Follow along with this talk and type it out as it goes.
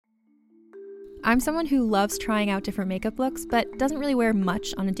I'm someone who loves trying out different makeup looks, but doesn't really wear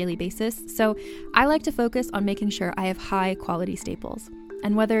much on a daily basis, so I like to focus on making sure I have high quality staples.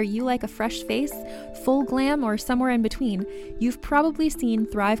 And whether you like a fresh face, full glam, or somewhere in between, you've probably seen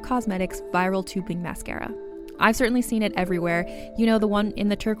Thrive Causemetics Viral Tubing Mascara. I've certainly seen it everywhere. You know, the one in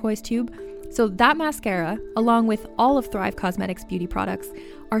the turquoise tube? So that mascara, along with all of Thrive Causemetics beauty products,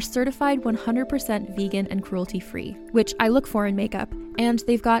 are certified 100% vegan and cruelty-free, which I look for in makeup, and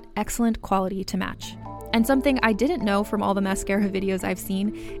they've got excellent quality to match. And something I didn't know from all the mascara videos I've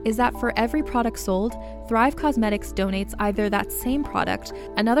seen is that for every product sold, Thrive Causemetics donates either that same product,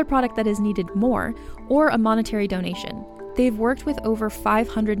 another product that is needed more, or a monetary donation. They've worked with over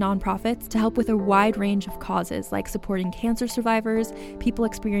 500 nonprofits to help with a wide range of causes like supporting cancer survivors, people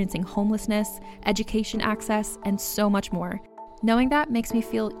experiencing homelessness, education access, and so much more. Knowing that makes me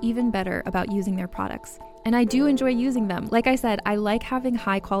feel even better about using their products. And I do enjoy using them. Like I said, I like having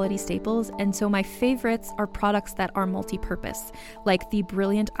high quality staples, and so my favorites are products that are multi-purpose, like the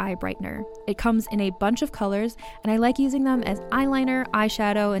Brilliant Eye Brightener. It comes in a bunch of colors, and I like using them as eyeliner,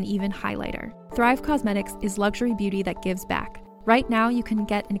 eyeshadow, and even highlighter. Thrive Causemetics is luxury beauty that gives back. Right now, you can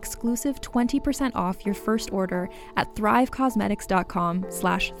get an exclusive 20% off your first order at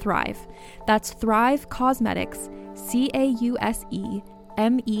thrivecausemetics.com/thrive. That's Thrive Causemetics,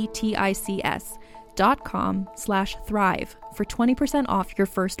 CAUSEMETICS.com/thrive for 20% off your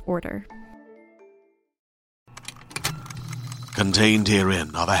first order. Contained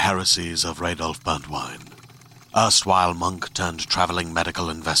herein are the heresies of Radolf Burntwine, erstwhile monk turned traveling medical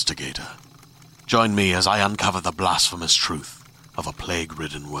investigator. Join me as I uncover the blasphemous truth of a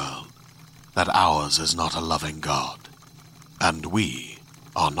plague-ridden world, that ours is not a loving God, and we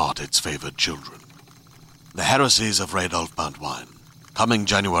are not its favored children. The Heresies of Radolf Burntwine, coming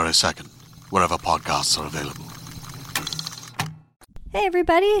January 2nd, wherever podcasts are available. Hey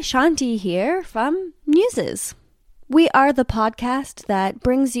everybody, Shanti here from Muses. We are the podcast that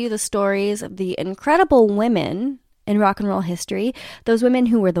brings you the stories of the incredible women in rock and roll history, those women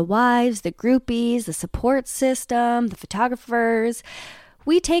who were the wives, the groupies, the support system, the photographers.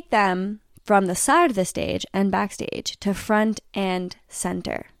 We take them from the side of the stage and backstage to front and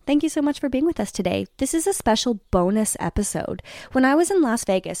center. Thank you so much for being with us today. This is a special bonus episode. When I was in Las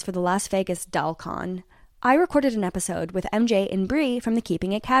Vegas for the Las Vegas DALCon, I recorded an episode with MJ and Bree from the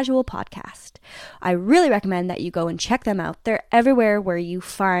Keeping It Casual podcast. I really recommend that you go and check them out. They're everywhere where you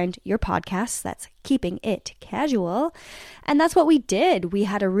find your podcasts. That's Keeping It Casual. And that's what we did. We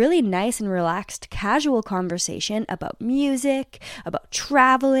had a really nice and relaxed casual conversation about music, about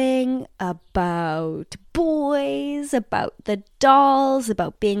traveling, about boys, about the dolls,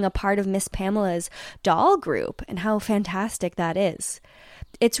 about being a part of Miss Pamela's doll group and how fantastic that is.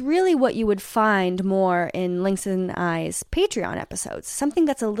 It's really what you would find more in Lynx and I's Patreon episodes, something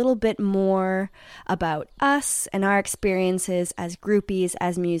that's a little bit more about us and our experiences as groupies,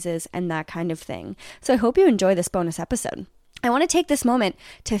 as muses, and that kind of thing. So I hope you enjoy this bonus episode. I want to take this moment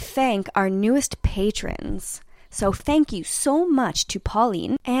to thank our newest patrons. So thank you so much to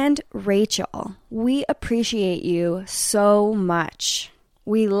Pauline and Rachel. We appreciate you so much.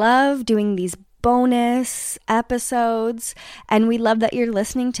 We love doing these bonus episodes, and we love that you're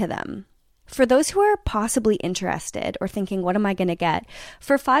listening to them. For those who are possibly interested or thinking, what am I going to get?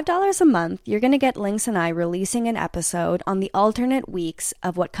 For $5 a month, you're going to get Lynx and I releasing an episode on the alternate weeks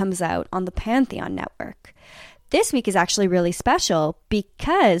of what comes out on the Pantheon Network. This week is actually really special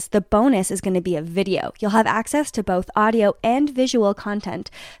because the bonus is going to be a video. You'll have access to both audio and visual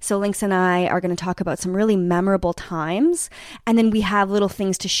content. So Lynx and I are going to talk about some really memorable times. And then we have little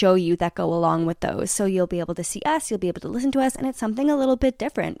things to show you that go along with those. So you'll be able to see us, you'll be able to listen to us, and it's something a little bit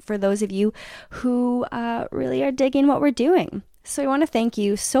different for those of you who really are digging what we're doing. So I want to thank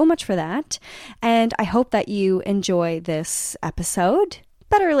you so much for that. And I hope that you enjoy this episode.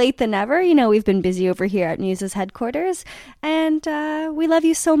 Better late than never. You know, we've been busy over here at Muses headquarters, and we love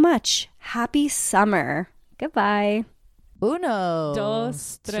you so much. Happy summer. Goodbye. Uno,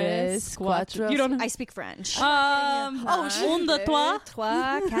 dos, tres, cuatro. You don't. I speak French. Un, deux, trois.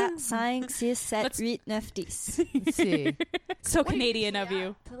 Trois, quatre, cinq, six, sept, huit, neuf, dix. See. So Canadian of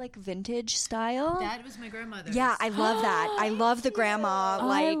you. The like vintage style. That was my grandmother's. Yeah, I love that. I love the grandma. Oh,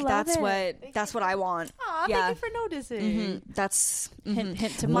 Like I love that's what I want. Aw, Yeah. thank you for noticing. That's Hint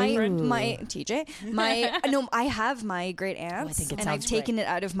to my boyfriend. my TJ. My no, I have my great aunts, think it and I've sounds taken it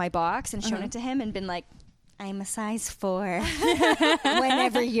out of my box and shown it to him and been like, I'm a size 4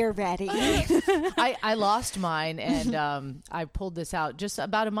 whenever you're ready. I lost mine, and I pulled this out just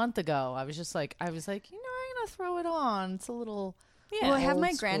about a month ago. I was like, I'm gonna throw it on. It's a little Yeah. Well, I have Old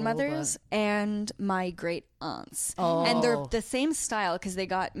my school, grandmothers and my great aunts. Oh. And they're the same style because they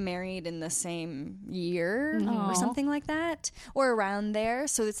got married in the same year or something like that, or around there.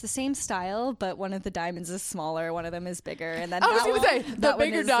 So it's the same style, but one of the diamonds is smaller, one of them is bigger, and then I was that gonna one- say, the that one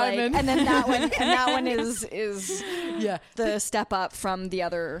bigger is, like- diamond. and then that one is Yeah. the step up from the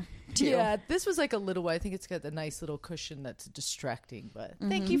other two. Yeah, this was like a little. I think it's got the nice little cushion that's distracting. But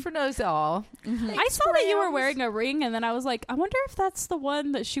thank you for noticing. All I saw that you were wearing a ring, and then I was like, I wonder if that's the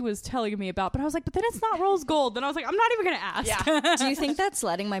one that she was telling me about. But I was like, but then it's not rose gold. Then I was like, I'm not even going to ask. Do you think that's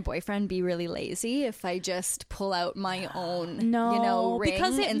letting my boyfriend be really lazy if I just pull out my own, No, ring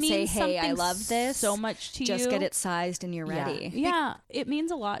because it and say, means "Hey, I something love this so much to Just you." get it sized and you're Yeah. ready." Yeah, it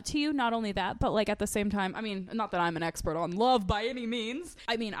means a lot to you. Not only that, but like at the same time, I mean, not that I'm an expert on love by any means.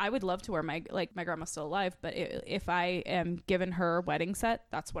 I mean, I would love to wear my grandma's still alive, but if I am given her wedding set,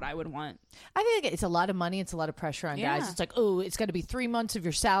 that's what I would want. I think it's a lot of money. It's a lot of pressure on Yeah. guys. It's like, oh, it's got to be 3 months of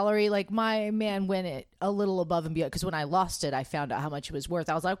your salary. Like my man went it a little above and beyond because when I lost it, I found out how much it was worth.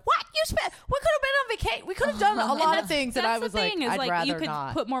 I was like, what? You spent? We could have been on vacation. We could have done a lot of things. And I was like, is I'd like rather you could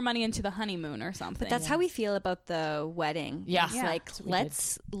not. put more money into the honeymoon or something. But that's how we feel about the wedding. Yeah. It's Yeah. like That's what we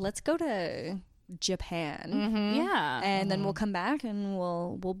did. let's go to Japan. yeah. And then we'll come back and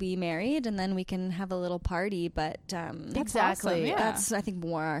we'll be married and then we can have a little party. But Exactly. awesome, yeah. that's I think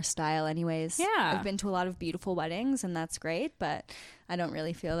more our style, anyways. Yeah. I've been to a lot of beautiful weddings and that's great, but I don't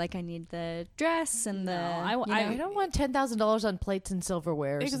really feel like I need the dress and the. I don't want $10,000 on plates and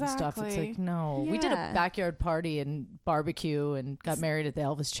silverwares and stuff. It's Exactly. like, no. We did a Yeah. backyard party and barbecue and got married at the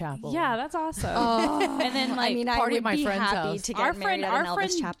Elvis Chapel. Yeah, that's awesome. and then like I mean, party I at would my be friend's happy house. to get married at an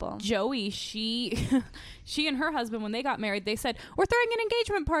Elvis chapel. Joey, she and her husband, when they got married, they said, we're throwing an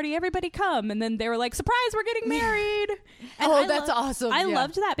engagement party, everybody come. And then they were like, surprise, we're getting married. And Oh, I that's awesome. I Yeah.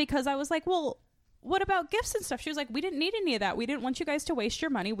 loved that because I was like, well, what about gifts and stuff? She was like, we didn't need any of that. We didn't want you guys to waste your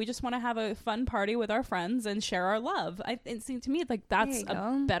money. We just want to have a fun party with our friends and share our love. It seemed to me like that's There you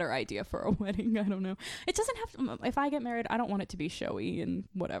a go. better idea for a wedding. I don't know. It doesn't have to, if I get married, I don't want it to be showy and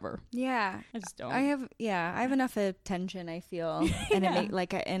whatever. Yeah. I just don't. I have enough attention, I feel, and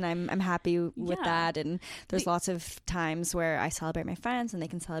Yeah. and I'm happy with Yeah. that. And there's lots of times where I celebrate my friends and they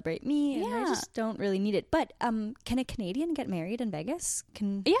can celebrate me, and I Yeah. just don't really need it. But can a Canadian get married in Vegas?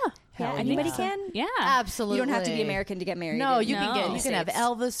 yeah. Hell Anybody yeah. can. Yeah. Absolutely. You don't have to be American to get married. No, in you can No. get. You can have States.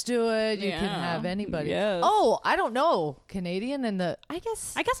 Elvis do it. You can Yeah. have anybody. Yes. Oh, I don't know. Canadian and I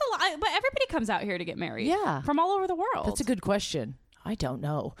guess I guess a lot, but everybody comes out here to get married. Yeah. From all over the world. that's a good question. I don't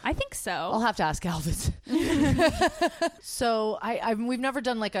know. I think so. I'll have to ask Elvis. So we've never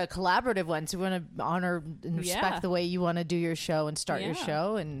done like a collaborative one. So we want to honor and respect Yeah. the way you want to do your show and start your Yeah.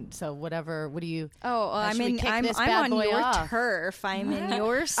 show. And so whatever. What do you? Oh, should we kick I'm this bad on boy your off? turf. I'm in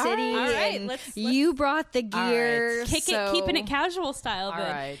your city, All right, and let's- you brought the All gear. right. Keeping it casual style. All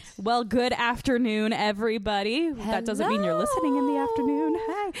then. right. Well, good afternoon, everybody. That doesn't mean you're listening in the afternoon.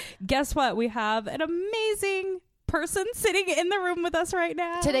 Hey, guess what? We have an amazing person sitting in the room with us right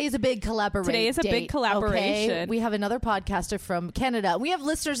now. Today is a big collaboration. Today is a big collaboration. Okay? We have another podcaster from Canada. We have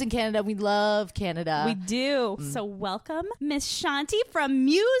listeners in Canada. We love Canada. We do. So welcome Miss Shanti from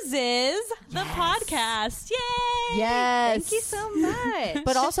Muses, the podcast. Yay! Yes. Thank you so much.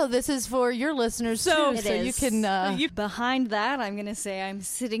 But also, this is for your listeners So- too, It so you is. can. Behind that, I'm going to say I'm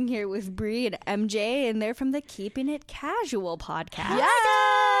sitting here with Bree and MJ, and they're from the Keeping It Casual podcast.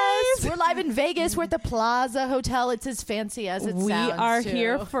 Yes, we're live in Vegas. We're at the Plaza Hotel. It's as fancy as it We sounds. are too.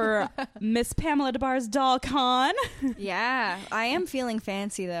 here for Miss Pamela DeBar's Doll Con. Yeah, I am feeling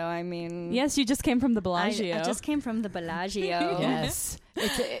fancy, though. I mean, Yes, you just came from the I Bellagio. just came from the Bellagio. Yes.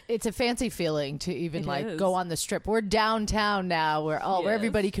 It's a fancy feeling to even It like is. go on the strip. We're downtown now where Yes.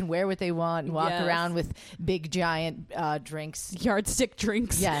 everybody can wear what they want and walk Yes. around with big giant drinks. Yardstick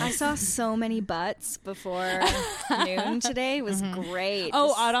drinks. Yes. I saw so many butts before noon today. It was great. Oh,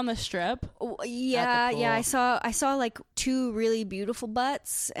 Just- out on the strip. yeah, At the yeah. pool. I saw like two really beautiful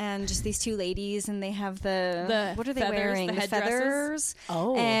butts and just these two ladies, and they have The what are they feathers, wearing? the The headdresses? feathers.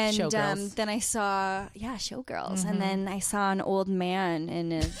 Oh, and showgirls. then I saw showgirls, and then I saw an old man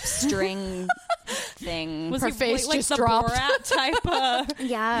in a string thing. Was Her he face like just the dropped. Borat type?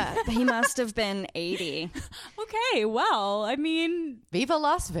 Yeah, he must have been 80. Okay, well, I mean, Viva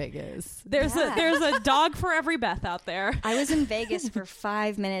Las Vegas. there's a dog for every Beth out there. I was in Vegas for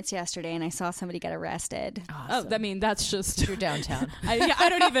 5 minutes yesterday, and I saw somebody get arrested. Oh, I mean, that's just. You're downtown. I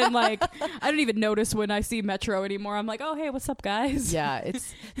don't even notice when I see Metro anymore. I'm like, oh hey, what's up, guys? Yeah,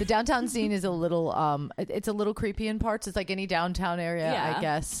 it's the downtown scene is a little it's a little creepy in parts. It's like any downtown area, Yeah. I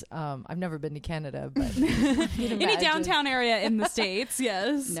guess. I've never been to Canada, but Any downtown area in the States,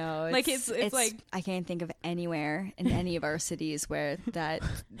 yes. No, like it's like I can't think of anywhere somewhere in any of our cities where that.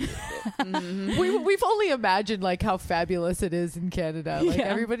 We've only imagined like how fabulous it is in Canada. Like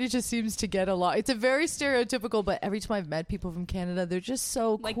everybody just seems to get along. It's a very stereotypical, but every time I've met people from Canada, they're just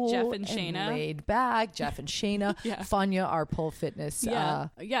so Like cool Jeff and Shayna. laid back. Jeff and Shayna, Fanya, our pole fitness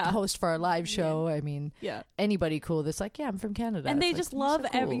host for our live show. I mean, anybody cool that's like, I'm from Canada. And they It's just like, love,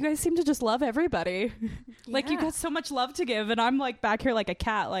 so cool. you guys seem to just love everybody. Like you got so much love to give, and I'm like back here like a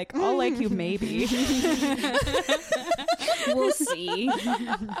cat, like I'll like you maybe. We'll see.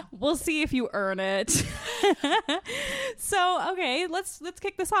 We'll see if you earn it. So okay, let's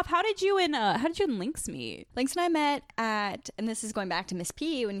kick this off. How did you and Lynx meet? Lynx and I met at, and this is going back to Miss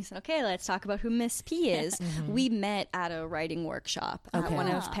P, when you said, okay, let's talk about who Miss P is. We met at a writing workshop, at one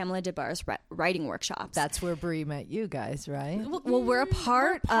of Pamela DeBar's writing workshops. That's where Brie met you guys, right? Well, we're a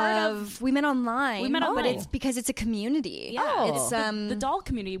part of, we met online. We met online. But it's because it's a community. Yeah, It's the doll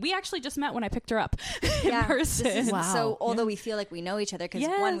community. We actually just met when I picked her up in person. So although we feel like we know each other, because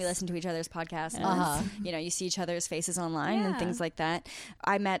one, we listen to each other's podcasts, and you see each other's faces online and things like that.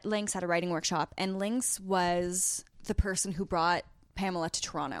 I met Lynx at a writing workshop, and Lynx was the person who brought Pamela to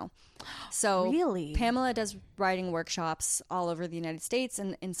Toronto. So Really? Pamela does writing workshops all over the United States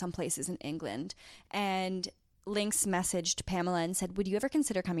and in some places in England. And Lynx messaged Pamela and said, would you ever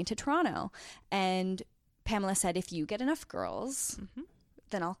consider coming to Toronto? And Pamela said, if you get enough girls,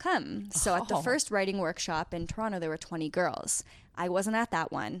 then I'll come. So at the first writing workshop in Toronto, there were 20 girls. I wasn't at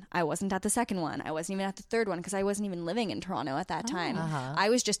that one. I wasn't at the second one. I wasn't even at the third one because I wasn't even living in Toronto at that time. I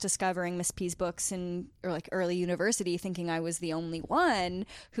was just discovering Miss P's books in early university, thinking I was the only one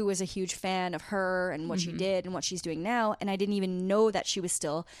who was a huge fan of her and what she did and what she's doing now. And I didn't even know that she was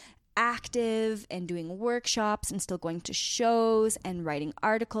still active and doing workshops and still going to shows and writing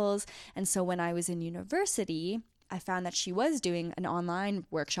articles. And so when I was in university, I found that she was doing an online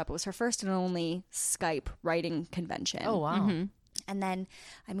workshop. It was her first and only Skype writing convention. Oh, wow. And then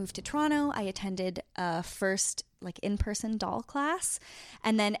I moved to Toronto. I attended a first in-person doll class.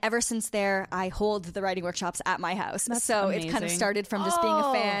 And then ever since there, I hold the writing workshops at my house. So it kind of amazing. started from just being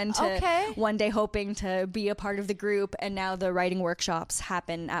a fan to one day hoping to be a part of the group. And now the writing workshops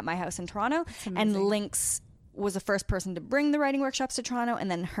happen at my house in Toronto. And Lynx was the first person to bring the writing workshops to Toronto.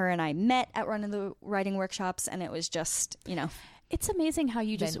 And then her and I met at one of the writing workshops. And it was just, It's amazing how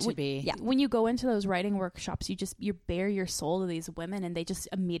you just when you go into those writing workshops, you bare your soul to these women, and they just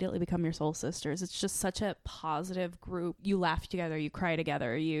immediately become your soul sisters. It's just such a positive group. You laugh together, you cry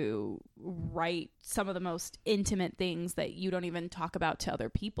together, you write some of the most intimate things that you don't even talk about to other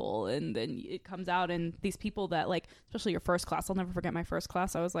people, and then it comes out. And these people that, like, especially your first class, I'll never forget my first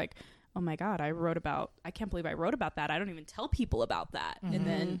class. I was like, oh my God, I can't believe I wrote about that. I don't even tell people about that. And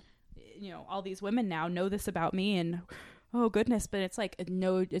then all these women now know this about me, and oh goodness, but it's like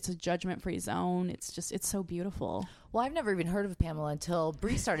it's a judgment-free zone. It's so beautiful. Well, I've never even heard of Pamela until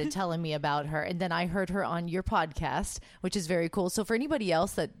Brie started telling me about her, and then I heard her on your podcast, which is very cool. So for anybody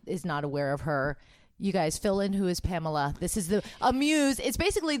else that is not aware of her, you guys fill in who is Pamela. This is a muse. It's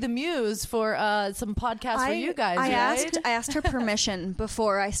basically the muse for some podcasts for you guys, right? I asked her permission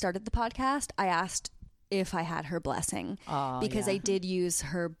before I started the podcast. I asked if I had her blessing, because I did use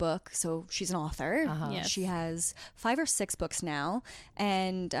her book. So she's an author. Yes. She has 5 or 6 books now.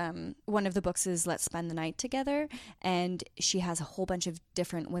 And one of the books is Let's Spend the Night Together. And she has a whole bunch of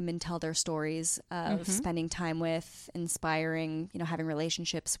different women tell their stories of spending time with, inspiring, having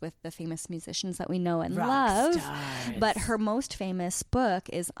relationships with the famous musicians that we know and love. Stars. But her most famous book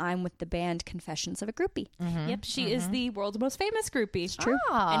is I'm with the band Confessions of a Groupie. Yep, she is the world's most famous groupie. It's true.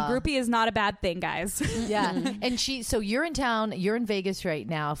 And groupie is not a bad thing, guys. Yeah. And so you're in town, you're in Vegas right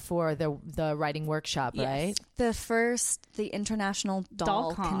now for the writing workshop, right? The International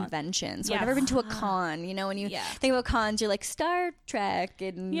Doll Convention. So I've never been to a con. When you think about cons, you're like Star Trek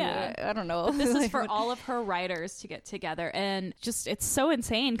and I don't know. But this is for all of her writers to get together, and just it's so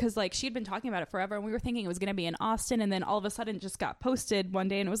insane because like she'd been talking about it forever, and we were thinking it was going to be in Austin, and then all of a sudden it just got posted one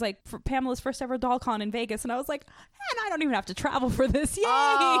day, and it was like for Pamela's first ever doll con in Vegas, and I was like, man, I don't even have to travel for this. Yay!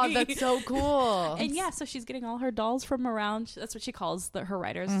 Oh, that's so cool. And so she's getting all her dolls from around. That's what she calls her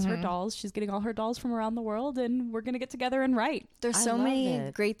writers. It's her dolls. She's getting all her dolls from around the world, and we're going to get together and write. There's so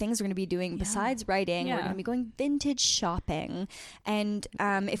many great things we're going to be doing besides writing. We're going to be going vintage shopping. And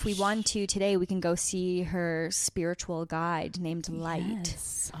if we want to today, we can go see her spiritual guide named Light.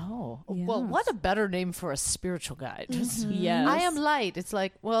 Yes. Oh, well, what a better name for a spiritual guide. Yes. I am Light. It's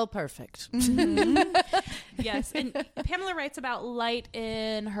like, well, perfect. Yes. And Pamela writes about light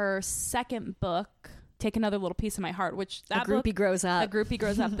in her second book, take another little piece of my heart, which that A groupie grows up. A groupie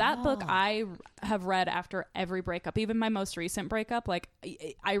grows up. That book I have read after every breakup, even my most recent breakup. Like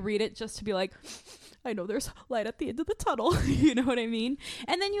I read it just to be like, I know there's light at the end of the tunnel. You know what I mean?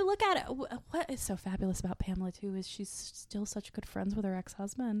 And then you look at it. What is so fabulous about Pamela too is she's still such good friends with her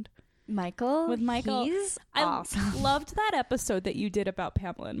ex-husband. Michael. With Michael. He's awesome. I loved that episode that you did about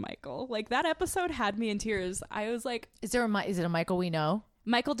Pamela and Michael. Like that episode had me in tears. I was like, Is it a Michael we know?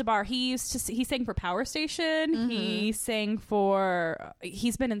 Michael DeBar, he sang for Power Station. He sang for,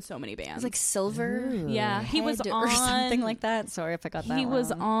 he's been in so many bands. It's like Silver. Yeah, he was Head on or something like that. Sorry if I got that He was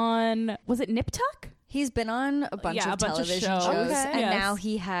wrong. on, was it Nip Tuck? He's been on a bunch of television shows, Okay. and Yes. now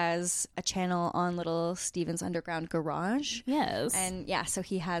he has a channel on Little Steven's Underground Garage. Yes. And yeah, so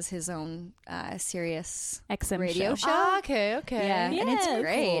he has his own Sirius XM radio show. Ah, okay. Yeah, and it's Yes.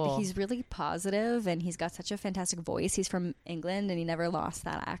 great. Cool. He's really positive, and he's got such a fantastic voice. He's from England, and he never lost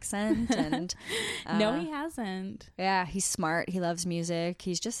that accent. And No, he hasn't. yeah, he's smart. He loves music.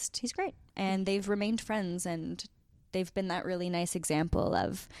 He's great. And they've remained friends, and they've been that really nice example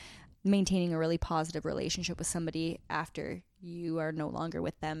of maintaining a really positive relationship with somebody after you are no longer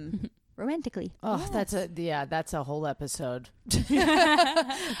with them romantically. Oh, that's a whole episode.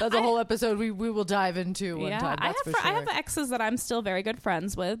 That's a whole episode we will dive into one time. That's for sure. I have exes that I'm still very good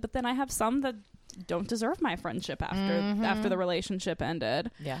friends with, but then I have some that don't deserve my friendship after the relationship ended.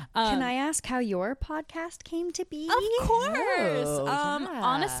 Yeah. Can I ask how your podcast came to be? Of course. Oh, yeah.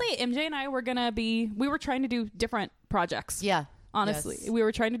 Honestly, MJ and I were we were trying to do different projects. Yeah. Honestly, Yes. we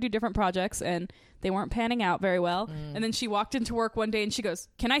were trying to do different projects and they weren't panning out very well. And then she walked into work one day and she goes,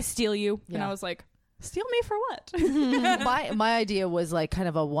 "Can I steal you?" And Yeah. I was like, "Steal me for what?" my idea was like kind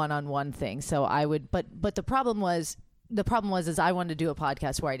of a one-on-one thing. So I would, but the problem was is I wanted to do a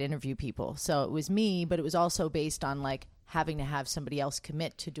podcast where I'd interview people. So it was me, but it was also based on like having to have somebody else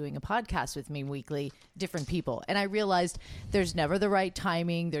commit to doing a podcast with me weekly, different people. And I realized there's never the right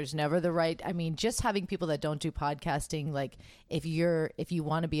timing. There's never the right, I mean, just having people that don't do podcasting, like if you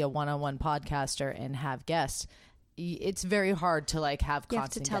want to be a one-on-one podcaster and have guests, it's very hard to like have You have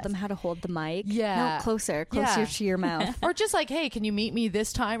to constant tell them guests. how to hold the mic. Yeah. No, closer Yeah. to your mouth. Or just like, hey, can you meet me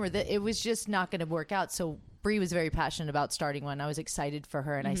this time? Or that it was just not going to work out. So Bree was very passionate about starting one. I was excited for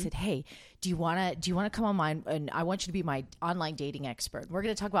her, and I said, "Hey, do you want to come on mine? And I want you to be my online dating expert. We're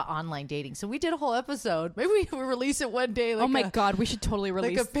going to talk about online dating." So we did a whole episode. Maybe we will release it one day. Like Oh my God, we should totally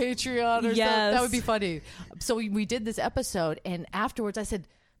release like a Patreon or something. Yes. That would be funny. So we did this episode, and afterwards I said,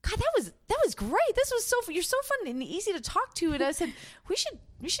 "God, that was great. This was you're so fun and easy to talk to." And I said, we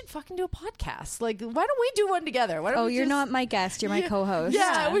should fucking do a podcast. Like, why don't we do one together? Why don't Oh, we you're just- not my guest. You're my co-host.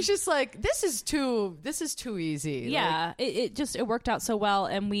 Yeah, it was just like this is too easy. Yeah, it worked out so well,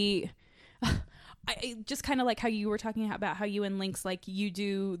 and we just kind of like how you were talking about how you and Lynx, like you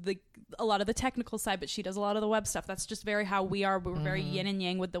do a lot of the technical side, but she does a lot of the web stuff. That's just very how we are. We're very yin and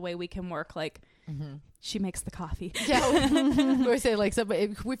yang with the way we can work. Like she makes the coffee. Yeah, we say like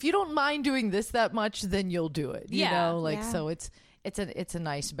somebody, if you don't mind doing this that much, then you'll do it. You Yeah. know, like Yeah. so it's a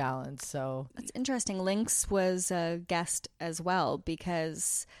nice balance. So That's interesting. Lynx was a guest as well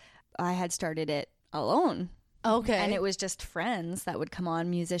because I had started it alone. okay, And it was just friends that would come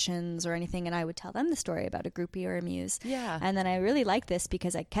on, musicians or anything, and I would tell them the story about a groupie or a muse. Yeah. And then I really liked this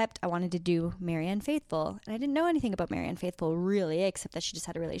because I wanted to do Marianne Faithfull. And I didn't know anything about Marianne Faithfull really, except that she just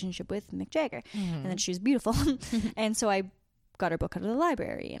had a relationship with Mick Jagger. And then she was beautiful. And so I got her book out of the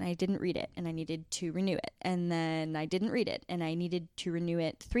library and I didn't read it and I needed to renew it. And then I didn't read it and I needed to renew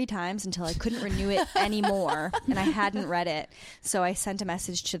it 3 times until I couldn't renew it anymore. And I hadn't read it. So I sent a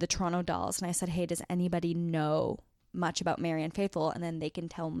message to the Toronto Dolls and I said, "Hey, does anybody know much about Marianne Faithfull?" And then they can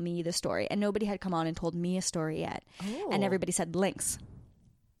tell me the story. And nobody had come on and told me a story yet. And everybody said, "Lynx,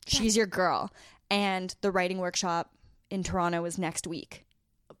 she's your girl." And the writing workshop in Toronto was next week.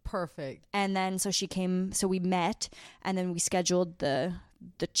 perfect. And then so she came, so we met and then we scheduled the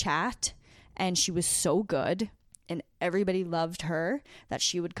chat and she was so good and everybody loved her that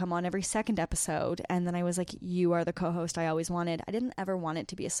she would come on every second episode. And then I was like, "You are the co-host I always wanted." I didn't ever want it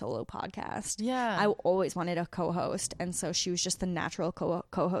to be a solo podcast. Yeah. I always wanted a co-host. And so she was just the natural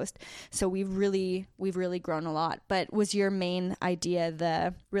co-host. So we've really grown a lot. But was your main idea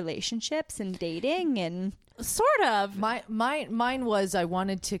the relationships and dating and Sort of Mine was I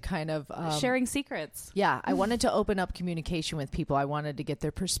wanted to kind of sharing secrets. Yeah, I wanted to open up communication with people. I wanted to get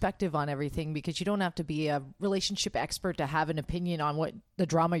their perspective on everything because you don't have to be a relationship expert to have an opinion on what the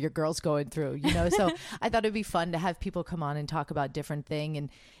drama your girl's going through, you know? So I thought it'd be fun to have people come on and talk about different thing.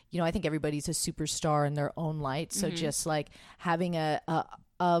 And, you know, I think everybody's a superstar in their own light. So just like having a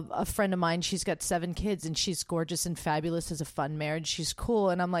friend of mine, she's got 7 kids and she's gorgeous and fabulous, has a fun marriage. She's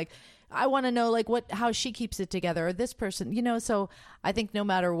cool. And I'm like, I want to know like how she keeps it together, or this person, you know. So I think no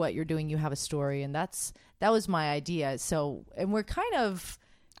matter what you're doing, you have a story, and that was my idea. So, and we're kind of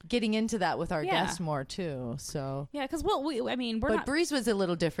getting into that with our guests more too. So yeah, because but Bree's was a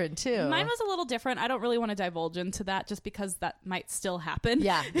little different too. Mine was a little different. I don't really want to divulge into that just because that might still happen.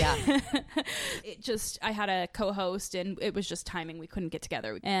 Yeah. I had a co-host and it was just timing. We couldn't get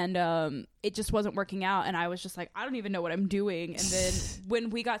together and it just wasn't working out. And I was just like, I don't even know what I'm doing. And then when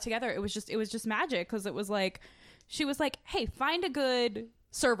we got together, it was just magic, because it was like, she was like, hey, find a good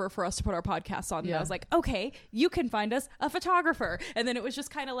server for us to put our podcasts on. And I was like, okay, you can find us a photographer. And then it was just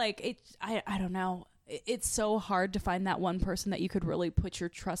kind of like, I don't know. It's so hard to find that one person that you could really put your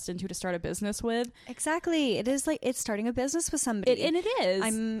trust into to start a business with. Exactly. It is like it's starting a business with somebody. And it is.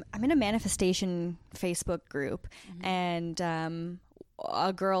 I'm in a manifestation Facebook group, and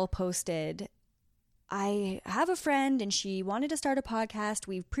a girl posted, I have a friend and she wanted to start a podcast.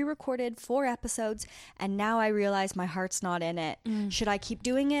 We've pre-recorded 4 episodes and now I realize my heart's not in it. Should I keep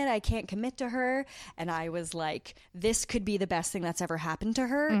doing it? I can't commit to her. And I was like, this could be the best thing that's ever happened to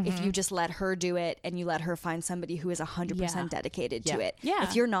her if you just let her do it and you let her find somebody who is 100% dedicated to it. Yeah.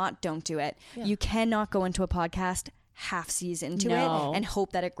 If you're not, don't do it. Yeah. You cannot go into a podcast half season into it and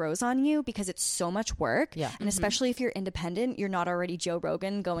hope that it grows on you, because it's so much work. And especially if you're independent, you're not already Joe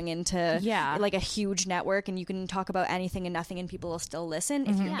Rogan going into like a huge network and you can talk about anything and nothing and people will still listen.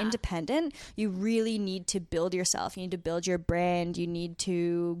 If you're independent, you really need to build yourself. You need to build your brand. You need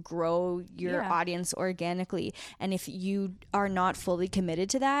to grow your audience organically. And if you are not fully committed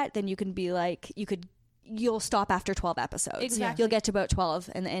to that, then you can be like, you'll stop after 12 episodes. Exactly. You'll get to about 12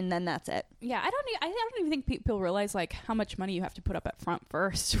 and then that's it. Yeah, I don't even think people realize like how much money you have to put up at front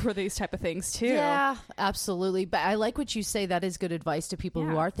first for these type of things too. Yeah, absolutely. But I like what you say. That is good advice to people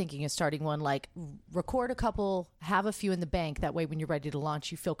who are thinking of starting one. Like, record a couple, have a few in the bank. That way, when you're ready to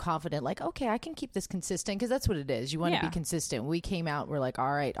launch, you feel confident. Like, okay, I can keep this consistent, because that's what it is. You want to be consistent. We came out, we're like,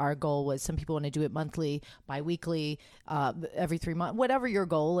 all right, our goal was, some people want to do it monthly, bi-weekly, every 3 months, whatever your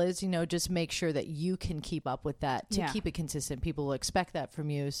goal is. You know, just make sure that you can keep up with that to keep it consistent. People will expect that from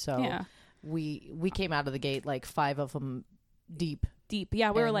you. So we came out of the gate like 5 of them deep.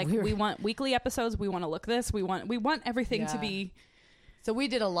 Yeah, we were like, we want weekly episodes. We want to look this. We want everything to be. So we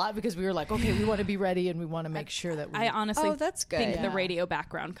did a lot because we were like, okay, we want to be ready and we want to make sure that we... I honestly that's good. think the radio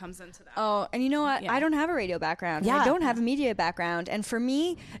background comes into that. Oh, and you know what? I don't have a radio background. I don't have a media background. And for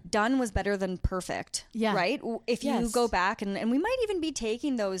me, done was better than perfect. Yeah. Right? If you go back, and we might even be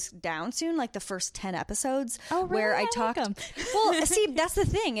taking those down soon, like the first 10 episodes. Oh, really? Where I talked... Well, see, that's the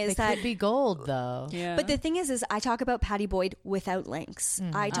thing is that... could be gold, though. Yeah. But the thing is I talk about Patty Boyd without links.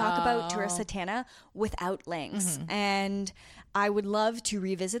 I talk about Teresa Tana without links. And... I would love to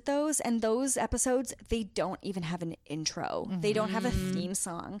revisit those, and those episodes, they don't even have an intro. They don't have a theme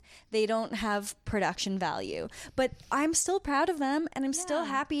song. They don't have production value. But I'm still proud of them, and I'm still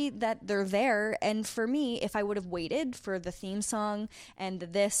happy that they're there. And for me, if I would have waited for the theme song and the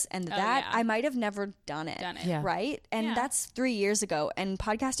this and the that, I might have never done it. Right? And that's 3 years ago. And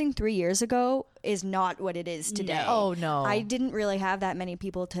podcasting 3 years ago is not what it is today. Oh, no. I didn't really have that many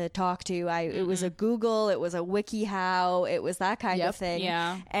people to talk to. It was a Google, it was a WikiHow, it was that kind of thing.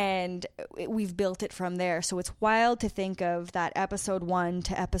 Yeah. And we've built it from there. So it's wild to think of that episode 1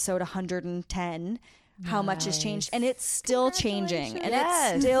 to episode 110. How much has changed, and it's still changing, and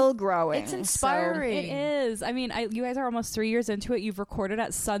it's still growing. It's inspiring. It is. I mean, you guys are almost 3 years into it. You've recorded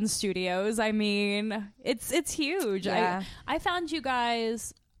at Sun Studios. I mean, it's huge. Yeah. I found you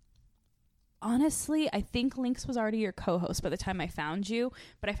guys. Honestly, I think Lynx was already your co-host by the time I found you,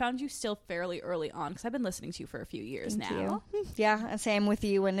 but I found you still fairly early on because I've been listening to you for a few years now. Yeah, same with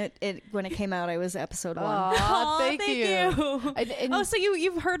you. When it came out, I was episode 1. Oh, thank you. And so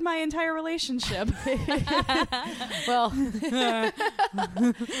you've heard my entire relationship. Well,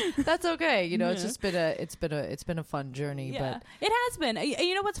 that's okay. You know, it's just been a fun journey. Yeah, but it has been.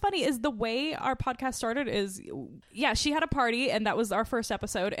 You know what's funny is the way our podcast started is, she had a party and that was our first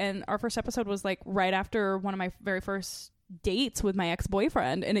episode, and our first episode was like right after one of my very first dates with my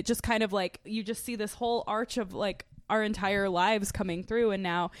ex-boyfriend, and it just kind of like you just see this whole arch of like our entire lives coming through, and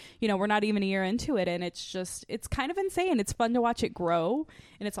now we're not even a year into it, and it's kind of insane. It's fun to watch it grow,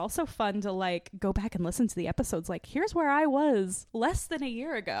 and it's also fun to like go back and listen to the episodes like, here's where I was less than a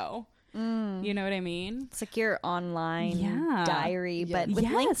year ago. You know what I mean? It's like your online diary, but with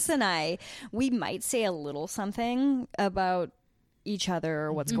Lynx and I, we might say a little something about each other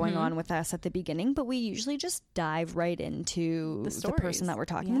or what's going on with us at the beginning, but we usually just dive right into the person that we're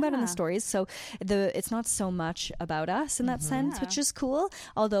talking about in the stories. So it's not so much about us in that sense, which is cool.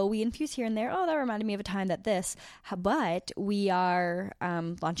 Although we infuse here and there, that reminded me of a time that this. But we are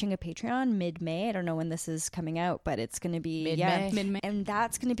launching a Patreon mid-May. I don't know when this is coming out, but it's going to be mid-May. And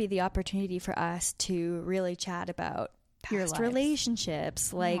that's going to be the opportunity for us to really chat about past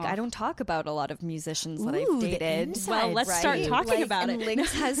relationships. Like, I don't talk about a lot of musicians that I've dated. Well, let's start talking about it. And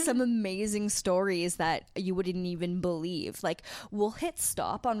Lynx has some amazing stories that you wouldn't even believe. Like, we'll hit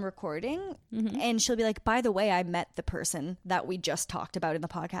stop on recording and she'll be like, by the way, I met the person that we just talked about in the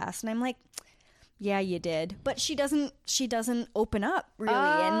podcast. And I'm like, yeah, you did. But she doesn't open up really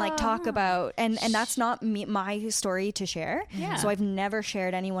and like talk about and that's not my story to share. Yeah. So I've never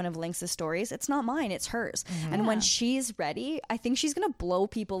shared any one of Lynx's stories. It's not mine, it's hers. And when she's ready, I think she's gonna blow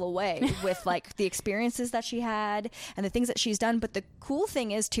people away with like the experiences that she had and the things that she's done. But the cool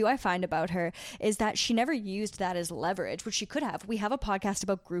thing is too, I find about her is that she never used that as leverage, which she could have. We have a podcast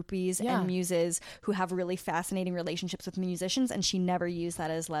about groupies and muses who have really fascinating relationships with musicians, and she never used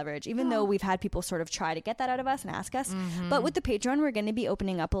that as leverage, even though we've had people sort of try to get that out of us and ask us. But with the Patreon, we're going to be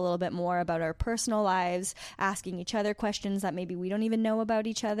opening up a little bit more about our personal lives, asking each other questions that maybe we don't even know about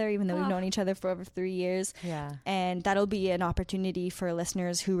each other, even though we've known each other for over 3 years. Yeah. And that'll be an opportunity for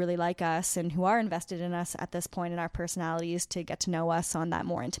listeners who really like us and who are invested in us at this point in our personalities to get to know us on that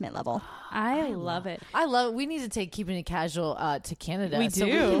more intimate level. I love it. We need to take Keeping It Casual to Canada. We so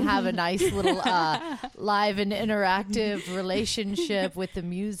do. we can have a nice little live and interactive relationship with the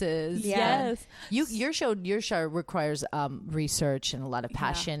muses. Yes. Your show requires research and a lot of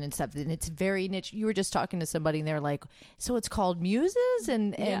passion and stuff, and it's very niche. You were just talking to somebody and they were like, so it's called Muses,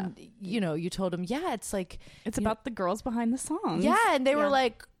 and you told them, it's like it's about the girls behind the songs. And they were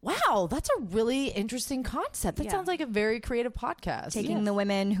like, wow, that's a really interesting concept. That sounds like a very creative podcast. Taking the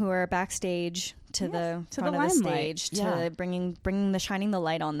women who are backstage to the front of the stage, to bringing shining the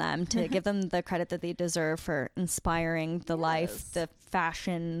light on them, to give them the credit that they deserve for inspiring the life, the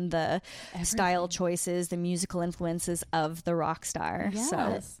fashion, the style choices, the musical influences of the rock star.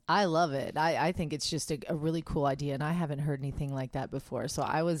 So I love it. I think it's just a really cool idea, and I haven't heard anything like that before. So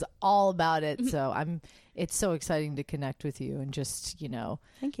I was all about it. So it's so exciting to connect with you, and just,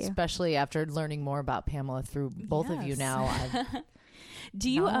 thank you. Especially after learning more about Pamela through both of you now. Do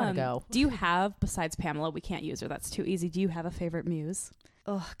you have, besides Pamela, we can't use her, that's too easy, do you have a favorite muse?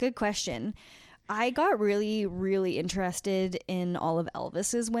 Oh, good question. I got really, really interested in all of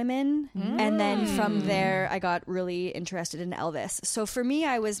Elvis's women. And then from there, I got really interested in Elvis. So for me,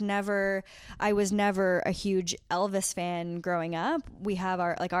 I was never a huge Elvis fan growing up. We have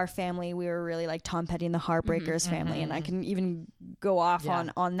our family, we were really like Tom Petty and the Heartbreakers family. And I can even go off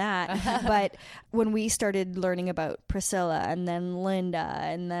on that. But when we started learning about Priscilla and then Linda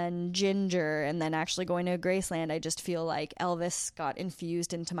and then Ginger and then actually going to Graceland, I just feel like Elvis got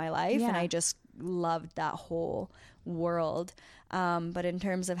infused into my life. And I just loved that whole world. But in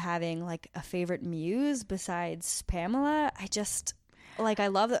terms of having like a favorite muse besides Pamela, I just I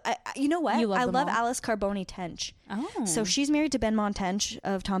love you know what? I love Alice Carboni Tench. So she's married to Ben Tench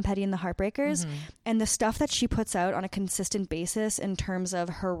of Tom Petty and the Heartbreakers, and the stuff that she puts out on a consistent basis in terms of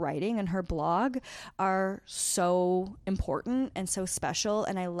her writing and her blog are so important and so special,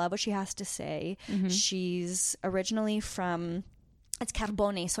 and I love what she has to say. She's originally from It's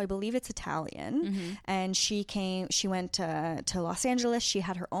Carbone, so I believe it's Italian. Mm-hmm. And she went to Los Angeles. She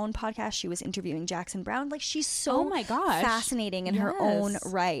had her own podcast. She was interviewing Jackson Browne. Like, she's so fascinating in her own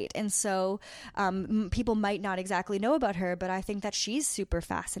right. And so people might not exactly know about her, but I think that she's super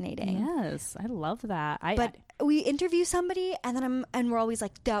fascinating. Yes, I love that. But we interview somebody, and then we're always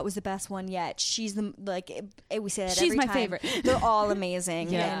like, that was the best one yet. She's the, like, we say that she's every my time. favorite. They're all amazing.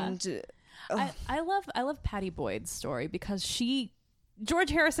 Yeah. And I love Patty Boyd's story because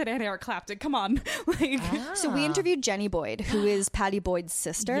George Harrison and Eric Clapton. Come on. So we interviewed Jenny Boyd, who is Patty Boyd's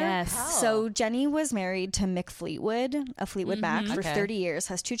sister. Yes. So Jenny was married to Mick Fleetwood, a Fleetwood Mac, for 30 years,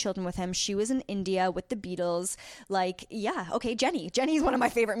 has 2 children with him. She was in India with the Beatles. Jenny's one of my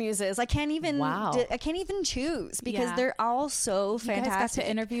favorite muses. I can't even choose because they're all so fantastic. You guys got to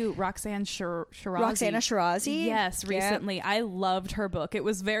interview Roxanne Shirazi. Roxana Shirazi. Yes, recently. Yep. I loved her book. It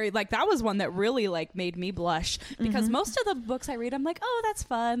was very, that was one that really, made me blush because most of the books I read, I'm like, oh, that's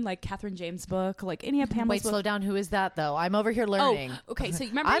fun. Like Catherine James' book, like any of Pamela's book. Slow down. Who is that, though? I'm over here learning. Oh, okay. So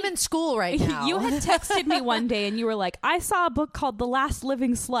remember, I'm in school right now. You had texted me one day and you were like, I saw a book called The Last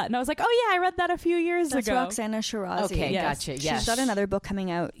Living Slut. And I was like, oh, yeah, I read that a few years ago. That's Roxana Shirazi. Okay, gotcha. Yes. She's got another book coming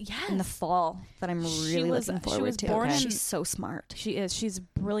out in the fall that I'm really looking forward to. She's so smart. She is. She's a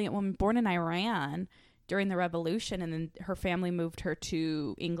brilliant woman, born in Iran during the revolution, and then her family moved her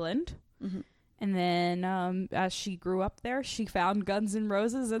to England. Mm-hmm. And then as she grew up there, she found Guns N'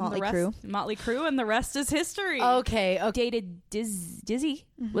 Roses and Motley Crue, and the rest is history. Okay. Dated Dizzy.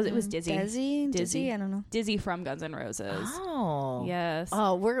 Mm-hmm. Was Dizzy? Dizzy? I don't know. Dizzy from Guns N' Roses. Oh. Yes.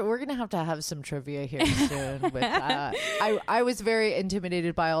 Oh, we're gonna have to have some trivia here soon. With I was very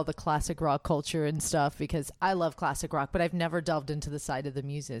intimidated by all the classic rock culture and stuff because I love classic rock, but I've never delved into the side of the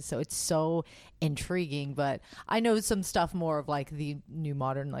muses, so it's so intriguing. But I know some stuff more of like the new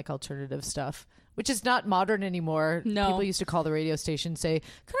modern, like alternative stuff, which is not modern anymore. No. People used to call the radio station, say,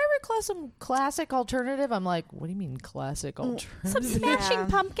 "Can I request some classic alternative?" I'm like, "What do you mean classic alternative?" Some Smashing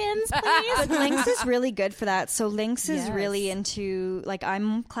Pumpkins, please. But Lynx is really good for that. So Lynx is Yes. really into, like,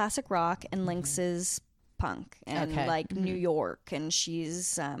 I'm classic rock and Lynx is punk and like New York, and she's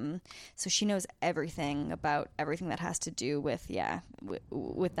so she knows everything about everything that has to do with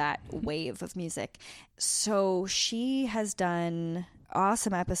with that wave of music. So she has done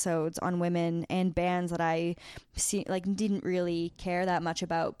awesome episodes on women and bands that I didn't really care that much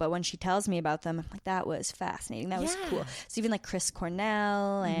about, but when she tells me about them, I'm like, that was fascinating, that was cool. So even like Chris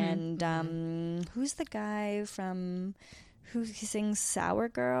Cornell and who's the guy from who sings Sour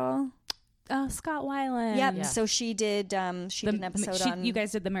Girl? Scott Weiland. Yep. Yeah. So she did did an episode on, you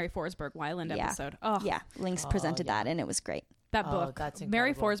guys did the Mary Forsberg Weiland episode. Oh yeah, Lynx presented that and it was great. That Oh, book, that's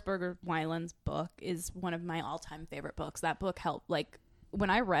Mary incredible. Forsberg Weiland's book, is one of my all-time favorite books. That book helped, like, when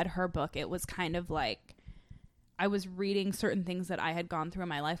I read her book, it was kind of like I was reading certain things that I had gone through in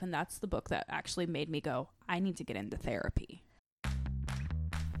my life, and that's the book that actually made me go, I need to get into therapy.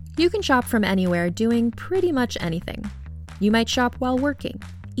 You can shop from anywhere doing pretty much anything. You might shop while working,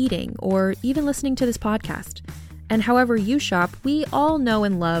 eating, or even listening to this podcast. And however you shop, we all know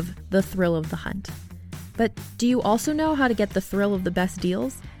and love the thrill of the hunt. But do you also know how to get the thrill of the best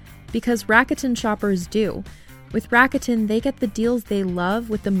deals? Because Rakuten shoppers do. With Rakuten, they get the deals they love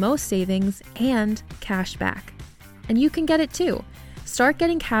with the most savings and cash back. And you can get it too. Start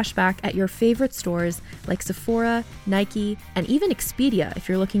getting cash back at your favorite stores like Sephora, Nike, and even Expedia if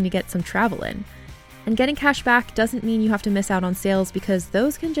you're looking to get some travel in. And getting cash back doesn't mean you have to miss out on sales because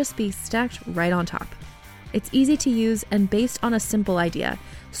those can just be stacked right on top. It's easy to use and based on a simple idea.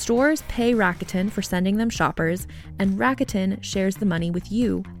 Stores pay Rakuten for sending them shoppers, and Rakuten shares the money with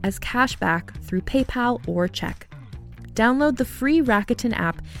you as cash back through PayPal or check. Download the free Rakuten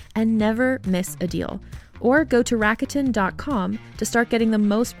app and never miss a deal. Or go to Rakuten.com to start getting the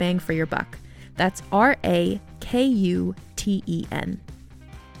most bang for your buck. That's Rakuten.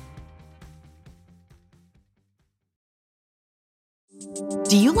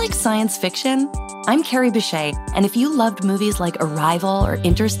 Do you like science fiction? I'm Carrie Bechet, and if you loved movies like Arrival or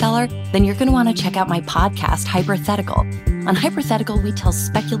Interstellar, then you're going to want to check out my podcast, Hypothetical. On Hypothetical, we tell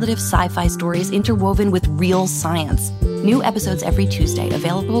speculative sci-fi stories interwoven with real science. New episodes every Tuesday,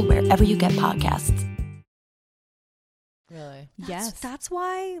 available wherever you get podcasts. Really? Yes. That's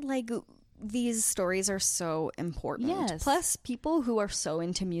why, like, these stories are so important. Yes. Plus, people who are so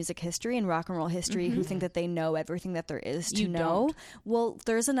into music history and rock and roll history who think that they know everything that there is to You know. don't. Well,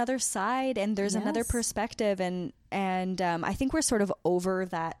 there's another side and there's another Yes. perspective, and I think we're sort of over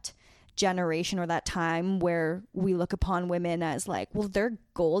that generation or that time where we look upon women as like, well, they're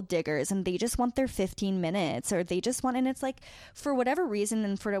gold diggers and they just want their 15 minutes or they just want, and it's like, for whatever reason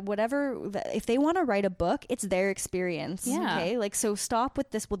and for whatever, if they want to write a book, it's their experience. Yeah. Okay. Like, so stop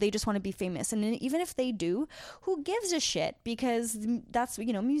with this. Well, they just want to be famous. And then even if they do, who gives a shit? Because that's,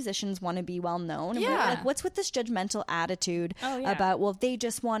 you know, musicians want to be well known. And we're Yeah. like, what's with this judgmental attitude about, well, they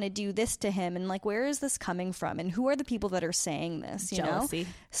just want to do this to him? And like, where is this coming from? And who are the people that are saying this? You Jealousy. know?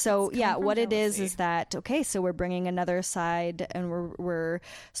 So yeah, from what it is jealousy. that, okay, so we're bringing another side and we're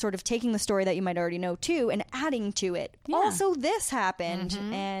sort of taking the story that you might already know too and adding to it. Also, this happened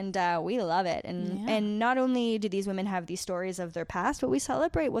and we love it. And not only do these women have these stories of their past, but we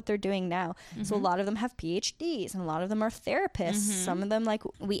celebrate what they're doing now. So a lot of them have PhDs and a lot of them are therapists. Some of them, like,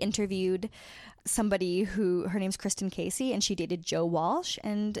 we interviewed somebody who, her name's Kristen Casey, and she dated Joe Walsh,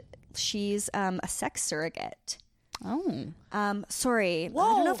 and she's a sex surrogate. Oh. Sorry, I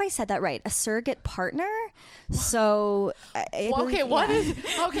don't know if I said that right. A surrogate partner. So, Okay, what is?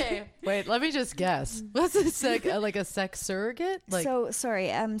 Okay, wait. Let me just guess. What's a sex surrogate? Like, so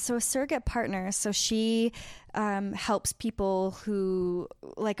sorry. So a surrogate partner. So she helps people who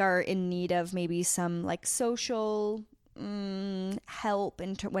like are in need of maybe some like social help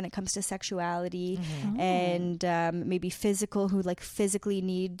when it comes to sexuality and maybe physical, who like physically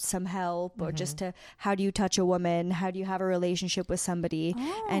need some help, or just to how do you touch a woman, how do you have a relationship with somebody,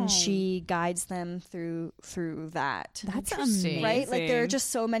 and she guides them through that. That's amazing. Right? Like there are just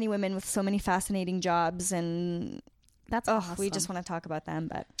so many women with so many fascinating jobs, and That's awesome. We just want to talk about them,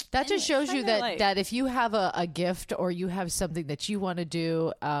 but that just shows you that if you have a gift or you have something that you want to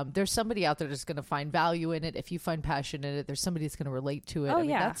do, there's somebody out there that's going to find value in it. If you find passion in it, there's somebody that's going to relate to it. Oh,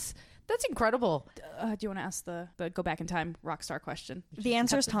 yeah. That's incredible. Do you want to ask the go back in time rock star question? the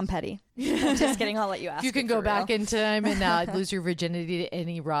answer is Tom Petty. I'm just kidding. I'll let you ask. If you can go back in time and lose your virginity to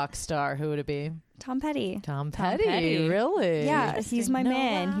any rock star, who would it be? Tom Petty. Tom Petty. Really? Yeah, he's my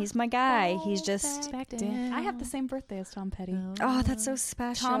man. He's my guy. He's just. I have the same birthday as Tom Petty. Oh, that's so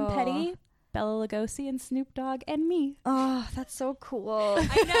special. Tom Petty, Bela Lugosi, and Snoop Dogg, and me. Oh, that's so cool.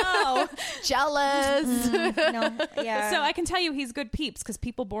 I know. Jealous. No, yeah. So I can tell you he's good peeps because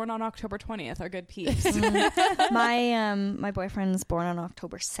people born on October 20th are good peeps. My boyfriend's born on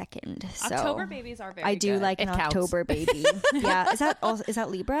October 2nd. So October babies are very I do good. like an counts. October baby. Yeah. Is that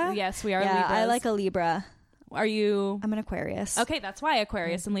Libra? Yes, we are Yeah, Libras. I like a Libra. Are you? I'm an Aquarius. Okay, that's why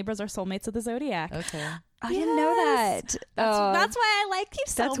Aquarius and Libras are soulmates of the zodiac. Okay. I didn't know that. That's why I like you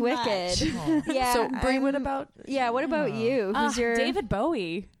so That's much. wicked. Yeah. So, Brie, what about? Yeah. What about you? Who's your David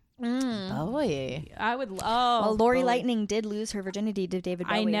Bowie? Bowie. I would. Well, Lori Bowie. Lightning did lose her virginity to David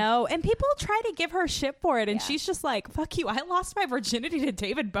Bowie. I know, and people try to give her shit for it, and she's just like, "Fuck you! I lost my virginity to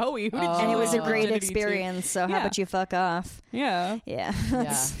David Bowie. Who did you And it lose was a your great virginity to?" experience. So how Yeah. about you fuck off? Yeah, Yeah.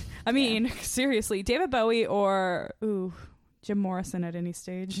 Yeah. I mean, seriously, David Bowie or Jim Morrison at any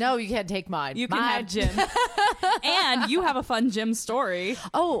stage. No, you can't take mine. You can have Jim, and you have a fun Jim story.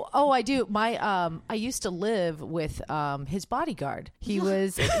 Oh, I do. My I used to live with his bodyguard. He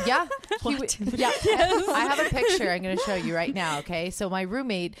was yeah. I have a picture I'm going to show you right now. Okay, so my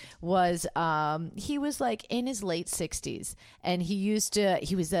roommate was he was like in his late 60s, and he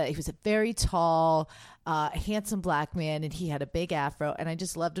was a very tall, handsome black man, and he had a big afro, and I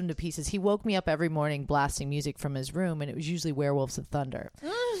just loved him to pieces. He woke me up every morning blasting music from his room, and it was usually Werewolves of Thunder.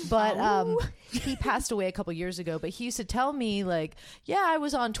 But he passed away a couple years ago, but he used to tell me like, yeah, I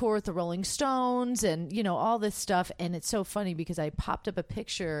was on tour with the Rolling Stones and all this stuff. And it's so funny because I popped up a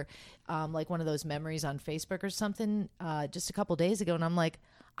picture like one of those memories on Facebook or something just a couple days ago, and I'm like,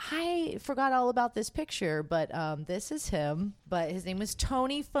 I forgot all about this picture, but this is him. But his name was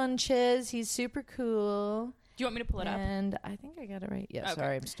Tony Funches. He's super cool. Do you want me to pull it up? And I think I got it right. Yeah, Okay.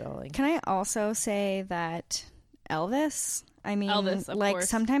 sorry, I'm stalling. Can I also say that Elvis? I mean, Elvis, of like course.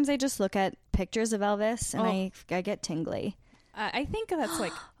 sometimes I just look at pictures of Elvis and I get tingly. I think that's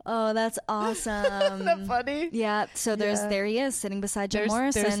like Oh, that's awesome. Isn't that funny? Yeah. So there he is sitting beside Jim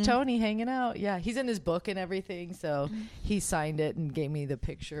Morrison. There's Tony hanging out. Yeah, he's in his book and everything. So he signed it and gave me the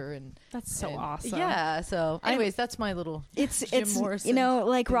picture. And that's so awesome. Yeah. So, anyways, that's my little. It's Jim Morrison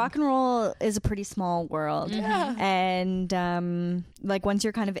like thing. rock and roll is a pretty small world. Yeah. And like once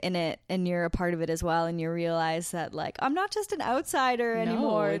you're kind of in it and you're a part of it as well, and you realize that like I'm not just an outsider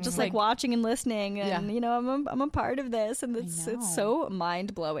anymore, it's just like- like watching and listening, and Yeah. I'm a part of this, and it's so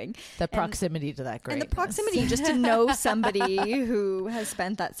mind blowing. The proximity to that greatness. And the proximity, just to know somebody who has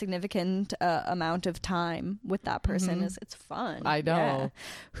spent that significant amount of time with that person it's fun. I know.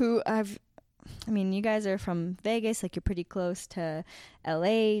 Yeah. You guys are from Vegas, like you're pretty close to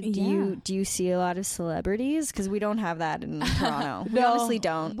LA. Do you see a lot of celebrities? Because we don't have that in Toronto. We honestly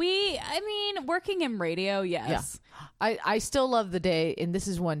don't. Working in radio, yes. I still love the day, and this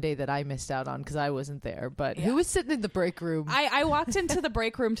is one day that I missed out on because I wasn't there. But who was sitting in the break room? I walked into the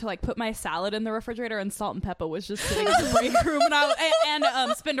break room to like put my salad in the refrigerator, and Salt and Pepper was just sitting in the break room, and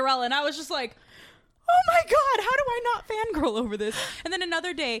Spinderella, and I was just like, oh my God, how do I not fangirl over this? And then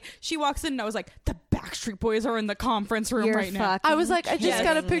another day, she walks in, and I was like, the Backstreet Boys are in the conference room You're right now. fucking I was like, I just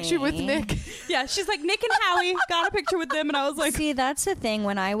got a picture with kidding Nick. Yeah, she's like, Nick and Howie got a picture with them, and I was like, See, that's the thing.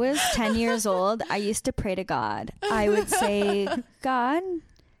 When I was 10 years old, I used to pray to God. I would say, God,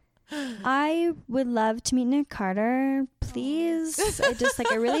 I would love to meet Nick Carter, please.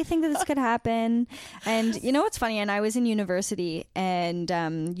 I really think that this could happen. And you know what's funny? And I was in university, and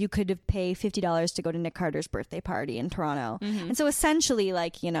you could pay $50 to go to Nick Carter's birthday party in Toronto. And so essentially,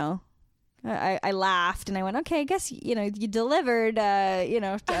 I laughed and I went, okay, I guess, you delivered,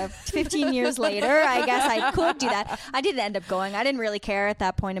 15 years later, I guess I could do that. I didn't end up going. I didn't really care at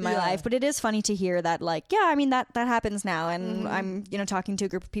that point in my life, but it is funny to hear that, that happens now. And I'm, talking to a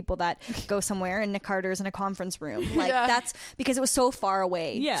group of people that go somewhere and Nick Carter's in a conference room. That's because it was so far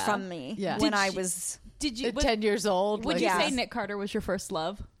away from me when I was did you 10 years old. Would like, you Yeah. say Nick Carter was your first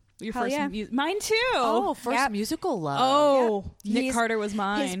love? Your Hell first yeah. mine too. Oh, first Yep. musical love. Oh, Nick He's- Carter was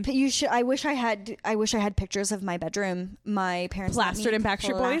mine. I wish I had pictures of my bedroom. My parents let Plastered me in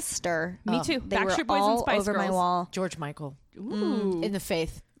Backstreet Boys? plaster. Me too. They Backstreet were Boys all and Spice over Girls. my wall. George Michael Ooh. in the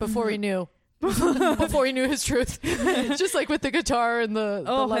Faith before he knew. Before he knew his truth, just like with the guitar and the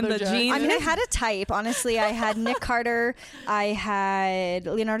leather and the jacket. jeans. I mean, I had a type. Honestly, I had Nick Carter, I had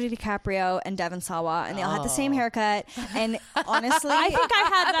Leonardo DiCaprio, and Devon Sawa, and they all had the same haircut. And honestly, I think I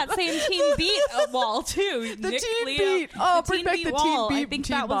had that same Teen Beat wall too. The Nick, Teen Leo, Beat. Oh, the bring back the Teen wall. I Beat, think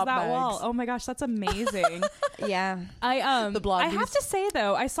Teen that was Bob that Bags. wall. Oh my gosh, that's amazing. yeah. I Blondies. have to say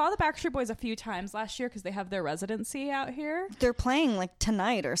though, I saw the Backstreet Boys a few times last year because they have their residency out here. They're playing like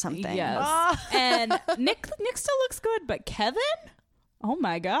tonight or something. Yes. And Nick still looks good, but Kevin? Oh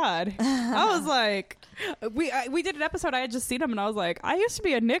my God. I was like, we did an episode, I had just seen him and I was like, I used to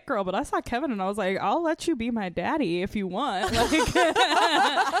be a Nick girl, but I saw Kevin and I was like, I'll let you be my daddy if you want. Like,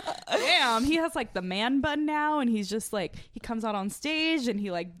 damn, he has like the man bun now and he's just like, he comes out on stage and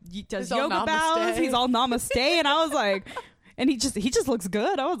he like does He's all yoga bows. namaste. He's all namaste. And I was like, and he just looks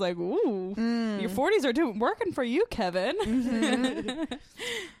good. I was like, ooh, your 40s are working for you, Kevin.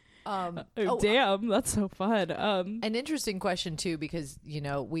 Damn, that's so fun. An interesting question too, because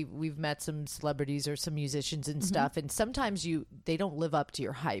we've met some celebrities or some musicians and stuff, and sometimes they don't live up to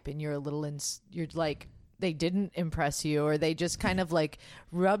your hype, and you're a little you're like they didn't impress you, or they just kind of like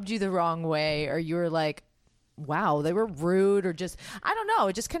rubbed you the wrong way, or you were like, wow, they were rude, or just I don't know,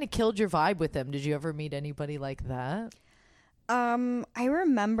 it just kind of killed your vibe with them. Did you ever meet anybody like that? I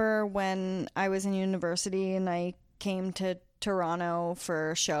remember when I was in university and I came to Toronto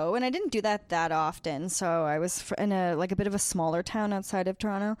for a show, and I didn't do that often. So I was in a bit of a smaller town outside of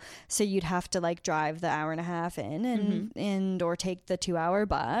Toronto. So you'd have to like drive the hour and a half in and or take the 2-hour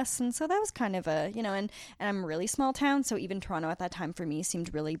bus. And so that was kind of a, and I'm a really small town. So even Toronto at that time for me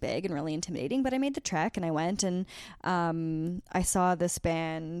seemed really big and really intimidating, but I made the trek and I went and I saw this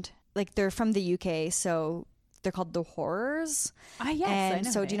band, like they're from the UK. So they're called The Horrors. Yes, and I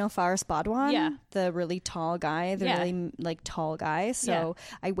know so the do you name. know Faris Badwan? Yeah. The really tall guy, really like tall guy. So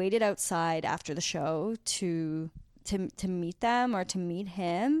I waited outside after the show to meet them or to meet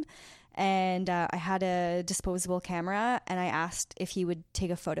him. And I had a disposable camera and I asked if he would take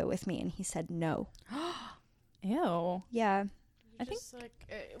a photo with me and he said no. Ew. Yeah. I think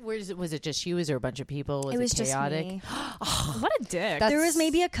Was it just you? Was there a bunch of people? Was it was chaotic? just me. what a dick. There was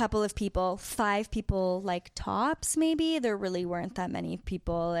maybe a couple of people, 5 people like tops maybe. There really weren't that many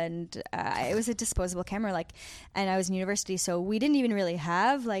people, and it was a disposable camera, and I was in university, so we didn't even really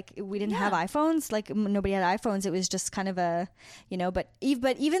have we didn't have iPhones, nobody had iPhones. It was just kind of a, but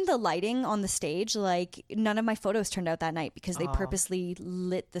even the lighting on the stage, none of my photos turned out that night because they purposely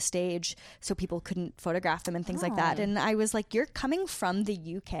lit the stage so people couldn't photograph them and things like that. And I was like, you're coming from the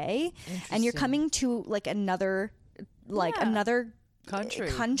UK and you're coming to another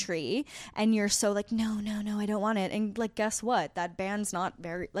country and you're so no, I don't want it. And guess what, that band's not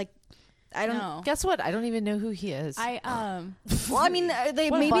very I don't No. Guess what? I don't even know who he is. well, I mean, they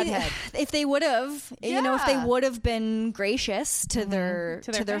What a maybe butthead. if they would have, if they Yeah. would have been gracious to their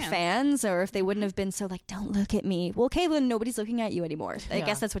To their fans, or if they wouldn't have been so don't look at me. Well, okay, then nobody's looking at you anymore. I Yeah.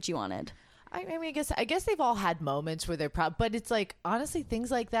 guess that's what you wanted. I mean, I guess they've all had moments where they're proud, but it's honestly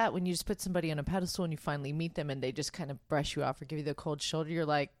things like that when you just put somebody on a pedestal and you finally meet them and they just kind of brush you off or give you the cold shoulder. You're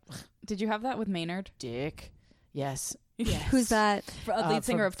like, Did you have that with Maynard? dick. Yes. Who's that? Lead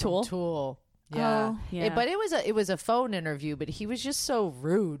singer of Tool? Tool. Yeah. Oh. Yeah. But it was a phone interview, but he was just so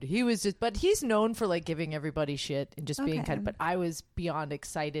rude. He was just, but he's known for giving everybody shit and just being Okay. kind of, but I was beyond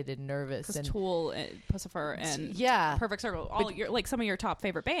excited and nervous. Because And Tool, Pussifer, and yeah. Perfect Circle, all your some of your top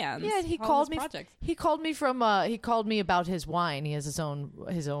favorite bands. Yeah, and he all called those me. projects. He called me he called me about his wine. He has his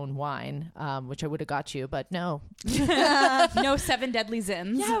own wine, which I would have got you, but no. No 7 Deadly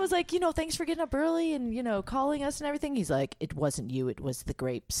Zins. Yeah, I was like, thanks for getting up early and calling us and everything. He's like, it wasn't you, it was the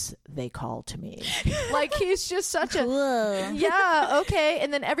grapes. They called to me. He's just such a yeah, okay.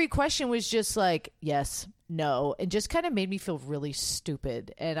 And then every question was just like, yes, no, and just kind of made me feel really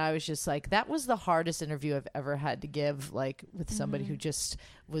stupid. And I was just like, that was the hardest interview I've ever had to give, with somebody who just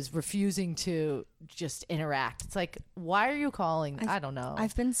was refusing to just interact. It's like, why are you calling? I don't know.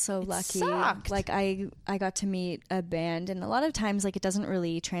 I've been so lucky. sucked. I got to meet a band, and a lot of times it doesn't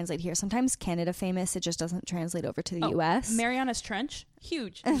really translate here. Sometimes Canada Famous, it just doesn't translate over to the US. Marianas Trench,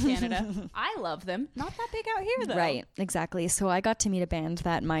 huge in Canada. I love them. Not that big out here, though. Right, exactly. So I got to meet a band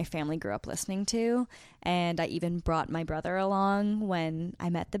that my family grew up listening to, And I even brought my brother along when I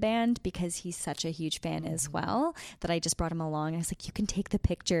met the band because he's such a huge fan as well that I just brought him along. I was like, you can take the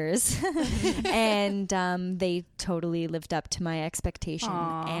pictures. And they totally lived up to my expectation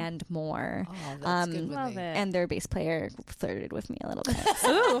and more. Oh, that's good with Love me. it. And their bass player flirted with me a little bit.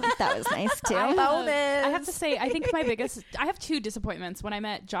 Ooh. That was nice too. I have to say, I think I have 2 disappointments. When I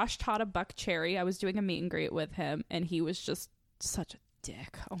met Josh Tata Buck Cherry, I was doing a meet and greet with him, and he was just such a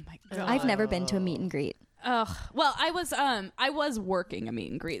dick. Oh my god! I've never been to a meet and greet. Ugh. Well, I was working a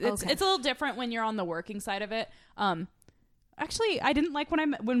meet and greet. It's a little different when you're on the working side of it. Actually, I didn't like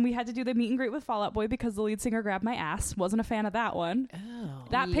when we had to do the meet and greet with Fall Out Boy because the lead singer grabbed my ass. Wasn't a fan of that one. Oh.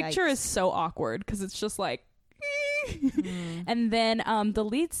 That picture is so awkward because it's just like. And then the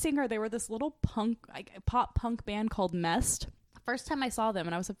lead singer, they were this little pop punk band called Mest. First time I saw them,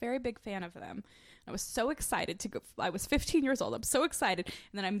 and I was a very big fan of them. I was so excited to go. I was 15 years old. I'm so excited. And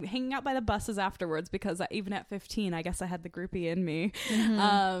then I'm hanging out by the buses afterwards because even at 15, I guess I had the groupie in me.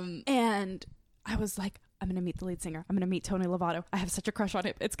 And I was like, I'm going to meet the lead singer. I'm going to meet Tony Lovato. I have such a crush on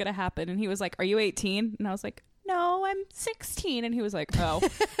him. It's going to happen. And he was like, are you 18? And I was like, no, I'm 16. And he was like, oh,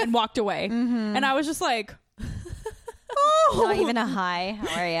 and walked away. And I was just like, oh. Not even a hi.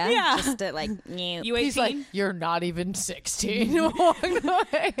 How are you? Yeah. Just like, You 18? He's like, you're not even 16. Walking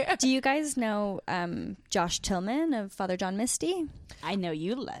away. do you guys know Josh Tillman of Father John Misty? I know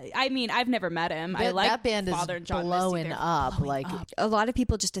you. I mean, I've never met him. I like that band Father is John blowing Misty. They're up. blowing Like, up. A lot of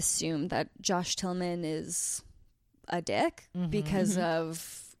people just assume that Josh Tillman is a dick because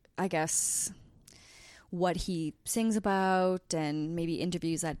of, I guess, what he sings about and maybe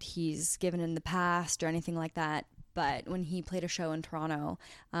interviews that he's given in the past or anything like that. But when he played a show in Toronto,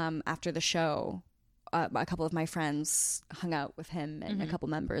 after the show, a couple of my friends hung out with him and a couple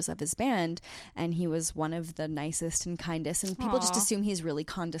members of his band, and he was one of the nicest and kindest. And people just assume he's really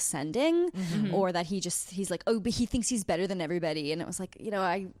condescending, or that he's like, oh, but he thinks he's better than everybody. And it was like,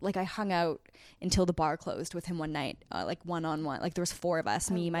 I hung out until the bar closed with him one night, like one-on-one. Like there was 4 of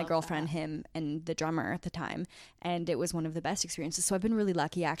us, me, my girlfriend, him, and the drummer at the time, and it was one of the best experiences. So I've been really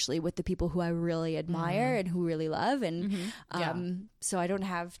lucky actually with the people who I really admire and who really love, and so I don't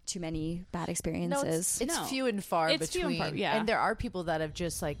have too many bad experiences. It's few and far It's few between. and far, yeah. And there are people that have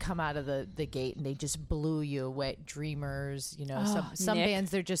just like come out of the gate and they just blew you away. Dreamers, some Nick. bands,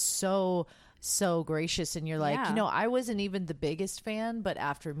 they're just so gracious, and you're like, Yeah. I wasn't even the biggest fan, but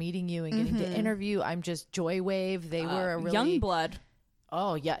after meeting you and getting to interview, I'm just Joywave. They were a really Youngblood.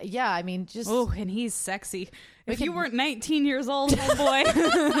 Oh yeah. I mean, just Oh, and he's sexy. If you weren't 19 years old, boy.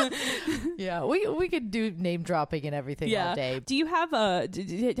 yeah. We could do name dropping and everything all day. Do you have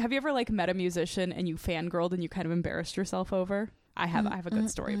have you ever like met a musician and you fangirled and you kind of embarrassed yourself over? I have a good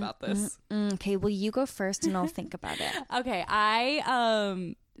story about this. Okay, well, you go first and I'll think about it. Okay,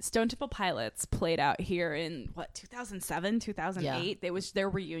 I Stone Temple Pilots played out here in 2007, 2008. It was their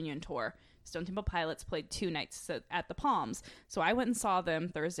reunion tour. Stone Temple Pilots played 2 nights at the Palms. So I went and saw them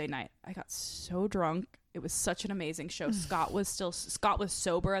Thursday night. I got so drunk. It was such an amazing show. Scott was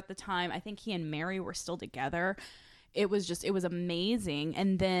sober at the time. I think he and Mary were still together. It was amazing.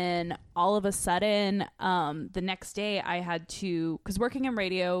 And then all of a sudden, the next day I had to, because working in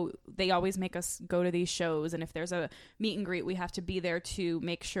radio, they always make us go to these shows. And if there's a meet and greet, we have to be there to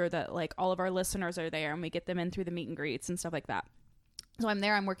make sure that like all of our listeners are there and we get them in through the meet and greets and stuff like that. So I'm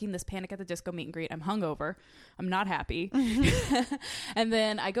there, I'm working this Panic at the Disco meet and greet. I'm hungover. I'm not happy. And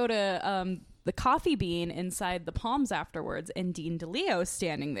then I go to the Coffee Bean inside the Palms afterwards, and Dean DeLeo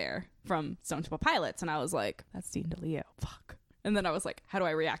standing there from Stone Temple Pilots. And I was like, that's Dean DeLeo. Fuck. And then I was like, how do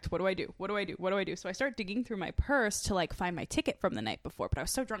I react? What do I do? What do I do? What do I do? So I start digging through my purse to like find my ticket from the night before, but I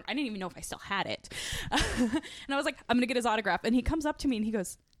was so drunk, I didn't even know if I still had it. And I was like, I'm going to get his autograph. And he comes up to me and he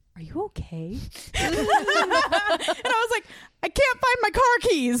goes, are you okay? And I was like, I can't find my car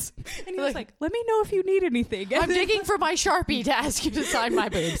keys. And he was like, let me know if you need anything. And I'm digging for my Sharpie to ask you to sign my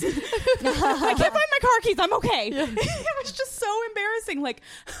boobs. I can't find my car keys. I'm okay. It was just so embarrassing. Like,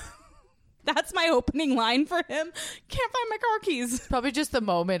 that's my opening line for him. Can't find my car keys. Probably just the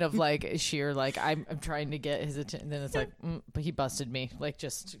moment of like sheer like I'm trying to get his attention. Then it's like, but he busted me. Like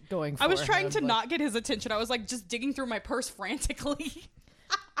just going for I was trying him, to like, not get his attention. I was like just digging through my purse frantically.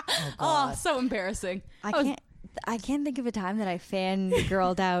 Oh, Oh, so embarrassing. I I can't think of a time that I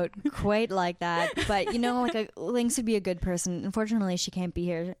fangirled out quite like that. But, you know, like Lynx would be a good person. Unfortunately, she can't be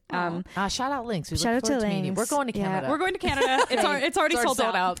here. Shout out Lynx. We Shout look out to forward meeting you. Lynx. We're going to Canada. We're going to Canada. It's already sold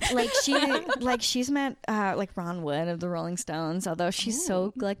out. Like she's met like Ron Wood of the Rolling Stones, although she's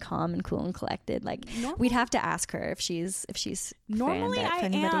so like calm and cool and collected. Like we'd have to ask her if she's Normally fanned out I for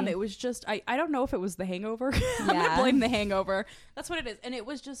anybody. am. It was just I don't know if it was the Hangover. I'm gonna blame the Hangover. That's what it is. And it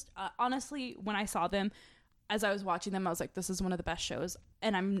was just honestly, when I saw them, as I was watching them, I was like, this is one of the best shows,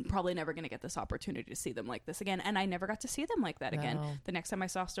 and I'm probably never going to get this opportunity to see them like this again. And I never got to see them like that again. The next time I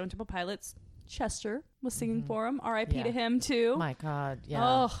saw Stone Temple Pilots, Chester was singing for him. R.I.P. to him too. My God, yeah.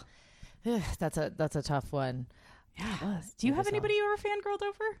 Oh, that's a tough one. Yeah, it was. Do you have anybody you were fangirled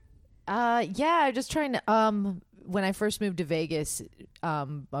over? Yeah, I'm just trying to. When I first moved to Vegas, I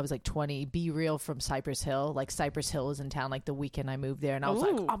was like 20. Be Real from Cypress Hill. Like Cypress Hill was in town like the weekend I moved there, and I was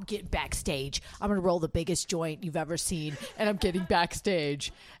like, I'm getting backstage. I'm gonna roll the biggest joint you've ever seen, and I'm getting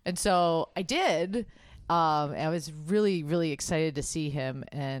backstage. And so I did. I was really, really excited to see him,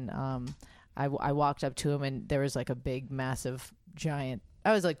 and I walked up to him, and there was like a big, massive, giant.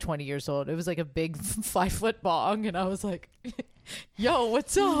 I was like 20 years old. It was like a big 5-foot bong, and I was like, yo,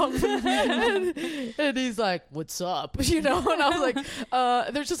 what's up? and he's like, what's up? You know, and I was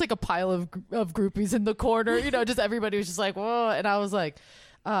like, there's just like a pile of groupies in the corner, you know, just everybody was just like, whoa. And I was like,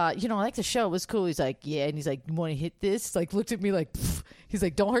 you know, I like the show. It was cool. He's like, yeah. And he's like, you want to hit this? Like, looked at me like, pfft. He's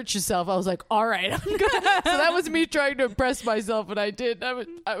like, don't hurt yourself. I was like, all right, I'm good. So that was me trying to impress myself, and I did. I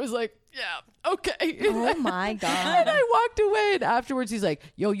was like, yeah, okay. Oh my God. And I walked away, and afterwards he's like,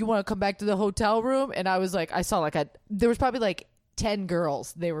 yo, you want to come back to the hotel room? And I was like, I saw like there was probably like 10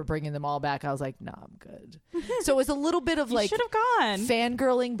 girls. They were bringing them all back. I was like, no, I'm good. So it was a little bit of like should have gone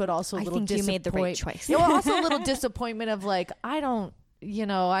fangirling, but also a I little think you made the right choice. Yeah, well, also a little disappointment of like, I don't, you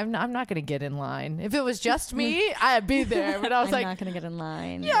know, I'm not going to get in line. If it was just me, I'd be there. But I was I'm like, not going to get in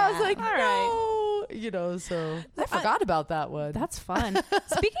line. yeah, I was like, All no. right. You know, so I forgot about that one. That's fun.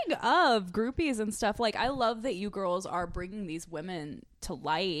 Speaking of groupies and stuff, like I love that you girls are bringing these women to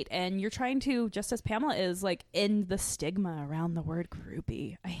light, and you're trying to, just as Pamela is, like end the stigma around the word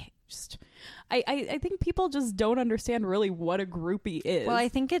groupie. I think people just don't understand really what a groupie is. Well, I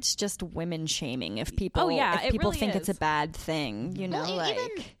think it's just women shaming. If people, it really think is. it's a bad thing, you know, Well,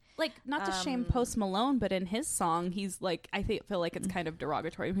 even, like, not to shame Post Malone, but in his song, he's like, feel like it's kind of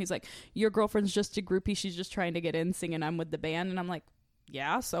derogatory. He's like, your girlfriend's just a groupie. She's just trying to get in singing I'm with the band. And I'm like,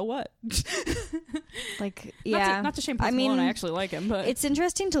 yeah, so what? Like, yeah. Not to shame Post Malone. I actually like him, but it's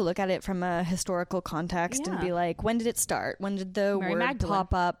interesting to look at it from a historical context and be like, when did it start? When did the Mary word Magdalene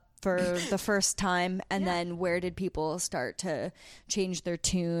pop up for the first time, and then where did people start to change their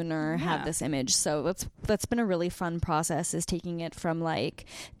tune or have this image? So that's been a really fun process, is taking it from like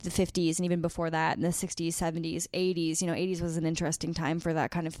the 50s and even before that, in the 60s, 70s, 80s. You know, 80s was an interesting time for that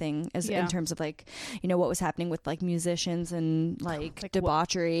kind of thing, as in terms of like, you know, what was happening with like musicians and like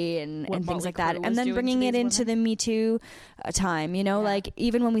debauchery and things like that, and then bringing it into the Me Too time. You know, like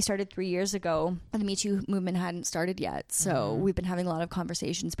even when we started 3 years ago, the Me Too movement hadn't started yet, so we've been having a lot of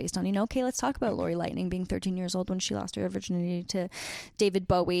conversations based on, you know, okay, let's talk about Lori Lightning being 13 years old when she lost her virginity to David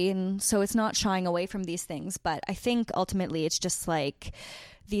Bowie. And so it's not shying away from these things, but I think ultimately it's just like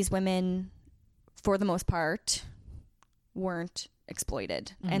these women, for the most part, weren't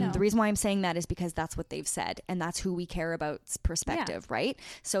exploited. And the reason why I'm saying that is because that's what they've said, and that's who we care about's perspective, right?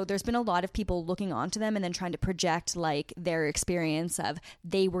 So there's been a lot of people looking onto them and then trying to project like their experience of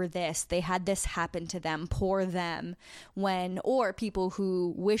they were this, they had this happen to them, poor them, or people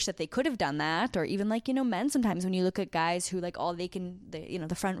who wish that they could have done that, or even like, you know, men sometimes when you look at guys who like all they can, you know,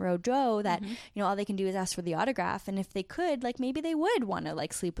 the front row Joe that, you know, all they can do is ask for the autograph, and if they could, like maybe they would want to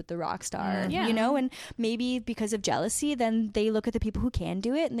like sleep with the rock star, you know, and maybe because of jealousy, then they look at the people who can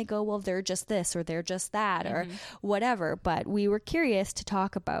do it and they go, well, they're just this or they're just that or whatever. But we were curious to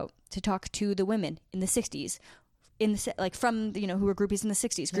talk to the women in the 60s, like from, you know, who were groupies in the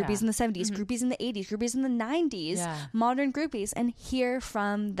 60s, groupies in the 70s, groupies in the 80s, groupies in the 90s, modern groupies, and hear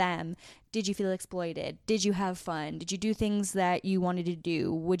from them. Did you feel exploited? Did you have fun? Did you do things that you wanted to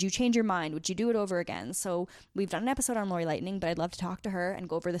do? Would you change your mind? Would you do it over again? So we've done an episode on Lori Lightning, but I'd love to talk to her and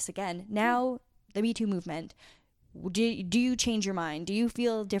go over this again. Now, the Me Too movement. Do you change your mind? Do you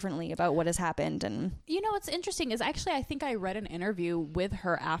feel differently about what has happened? And you know what's interesting is actually I think I read an interview with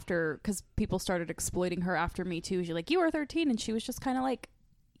her after, because people started exploiting her after Me Too. She's like, you were 13, and she was just kind of like,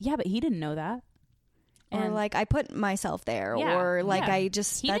 yeah, but he didn't know that. Or like, I put myself there, or like I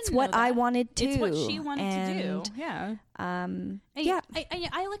just, that's what I wanted to. It's what she wanted to do. Yeah. I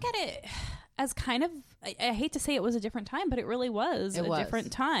I look at it as kind of I hate to say it was a different time, but it really was a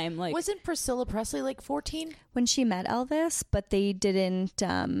different time. Like, wasn't Priscilla Presley like 14 when she met Elvis? But they didn't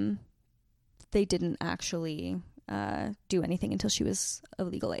actually do anything until she was of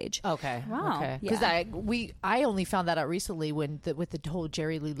legal age. Okay. Wow. Okay. Because I only found that out recently with the whole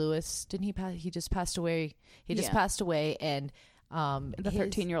Jerry Lee Lewis. Didn't he pass? He just passed away. He just passed away, and the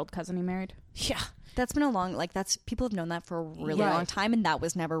 13-year-old cousin he married. Yeah. That's been a long, like, that's, people have known that for a really long time, and that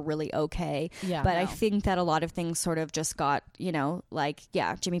was never really okay. Yeah. But I think that a lot of things sort of just got, you know, like,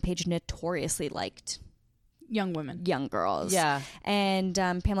 Jimmy Page notoriously liked Young women. young girls. Yeah. And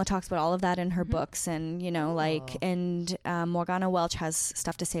Pamela talks about all of that in her books, and, you know, like, and Morgana Welch has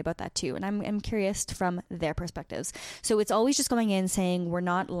stuff to say about that too. And I'm curious from their perspectives. So it's always just going in saying we're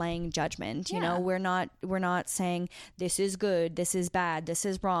not laying judgment. You know, we're not saying this is good, this is bad, this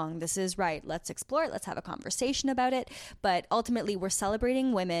is wrong, this is right. Let's explore it. Let's have a conversation about it. But ultimately, we're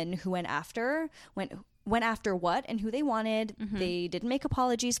celebrating women who went after what and who they wanted. They didn't make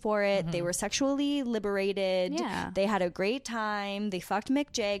apologies for it. They were sexually liberated. Yeah. They had a great time. They fucked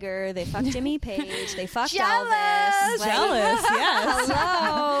Mick Jagger. They fucked Jimmy Page. They fucked Jealous. Elvis. Like, Jealous, yes.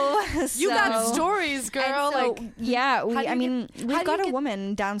 hello. You got stories, girl. So, yeah, we've got a get-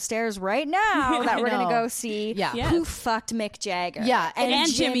 woman downstairs right now that we're going to go see Yeah. who fucked Mick Jagger. Yeah,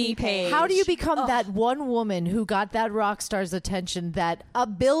 and Jimmy Page. How do you become that one woman who got that rock star's attention that a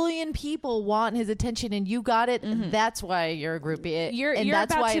billion people want his attention and you got it? That's why you're a groupie. You're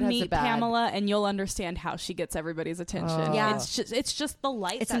that's about why to it has a meet bad. Pamela, and you'll understand how she gets everybody's attention. Yeah. it's just the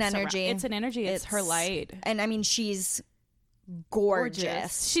light. It's an that's energy. It's an energy. It's her light. And I mean, she's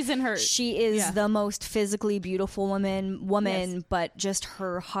gorgeous. She's in her. She is the most physically beautiful woman, but just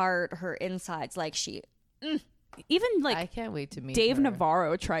her heart, her insides, like she. Even I like can't wait to meet Dave her.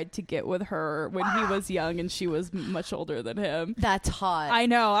 Navarro tried to get with her when he was young and she was much older than him. That's hot. I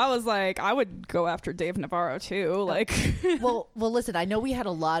know. I was like, I would go after Dave Navarro too. Like, well, listen, I know we had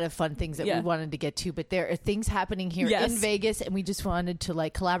a lot of fun things that we wanted to get to, but there are things happening here in Vegas, and we just wanted to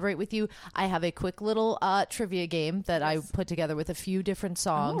like collaborate with you. I have a quick little trivia game that I put together with a few different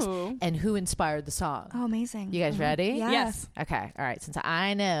songs and who inspired the song. Oh, amazing! You guys ready? Yes. Okay. All right. Since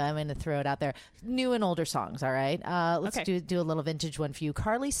I know, I'm going to throw it out there. New and older songs. All right. Let's do a little vintage one for you.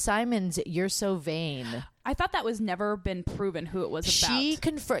 Carly Simon's "You're So Vain." I thought that was never been proven who it was about. She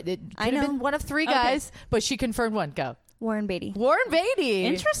confirmed. It could I have know. been one of three guys, but she confirmed one. Go. Warren Beatty. Warren Beatty.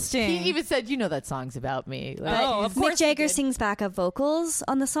 Interesting. He even said, "You know that song's about me." Like, Oh, of Mick course he Jagger did. sings backup vocals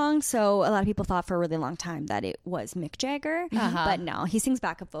on the song, so a lot of people thought for a really long time that it was Mick Jagger, but no, he sings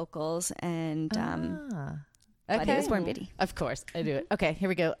backup vocals, and but it was Warren Beatty. Of course, I do it. Okay, here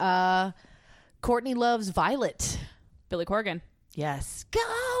we go. Courtney Love's "Violet." Billy Corgan. Yes. Go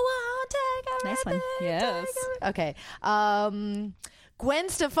on, take Nice one. Yes. Okay. Gwen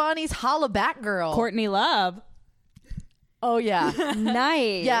Stefani's "Holla Back Girl." Courtney Love. Oh yeah.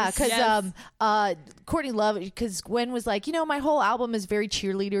 Nice. Yeah, because Yes. Courtney Love, because Gwen was like, my whole album is very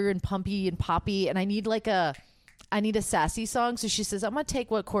cheerleader and pumpy and poppy, and I need a sassy song. So she says, I'm gonna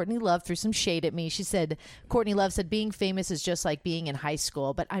take what Courtney Love threw some shade at me. She said, Courtney Love said, being famous is just like being in high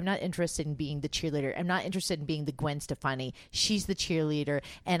school, but I'm not interested in being the cheerleader. I'm not interested in being the Gwen Stefani. She's the cheerleader,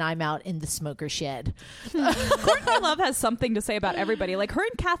 and I'm out in the smoker shed. Courtney Love has something to say about everybody. Like her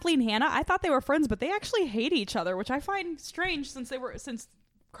and Kathleen Hanna, I thought they were friends, but they actually hate each other, which I find strange since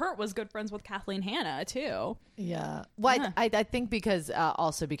Kurt was good friends with Kathleen Hanna too. Yeah. Well, I think because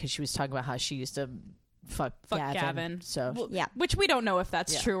also because she was talking about how she used to fuck Gavin. So Well, Yeah. which we don't know if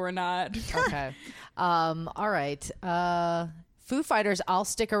that's true or not. okay. All right. Foo Fighters, "I'll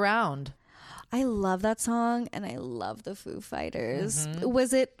Stick Around." I love that song, and I love the Foo Fighters.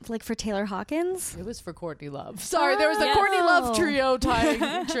 Was it like for Taylor Hawkins? It was for Courtney Love. Sorry, there was a yes. Courtney Love trio tying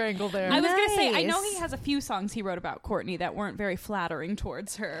triangle there. I was gonna say, I know Nice. he has a few songs he wrote about Courtney that weren't very flattering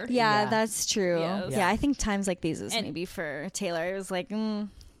towards her. Yeah, Yeah. that's true. Yes. Yeah, I think times like these is And- maybe for Taylor. It was like, And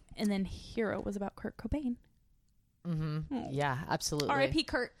then Hero was about Kurt Cobain. Yeah, absolutely. R.I.P.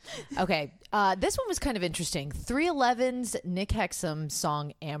 Kurt. Okay, this one was kind of interesting. 311's Nick Hexum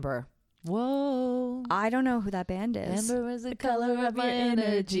song "Amber." Whoa. I don't know who that band is. Amber is the color of my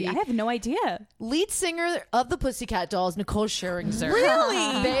energy. I have no idea. Lead singer of the Pussycat Dolls, Nicole Scherzinger.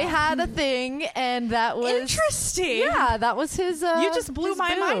 Really? They had a thing, and that was Interesting. Yeah, that was his. You just blew his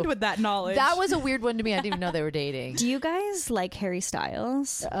my boo. mind with that knowledge. That was a weird one to me. I didn't even know they were dating. Do you guys like Harry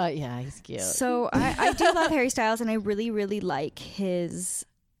Styles? Yeah, he's cute. So I do love Harry Styles, and I really, really like his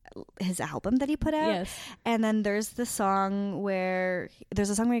album that he put out. Yes. And then there's a song where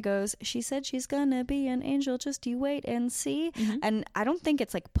he goes, "She said she's gonna be an angel, just you wait and see." And I don't think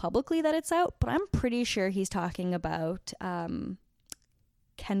it's like publicly that it's out, but I'm pretty sure he's talking about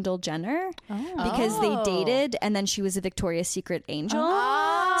Kendall Jenner because they dated, and then she was a Victoria's Secret angel.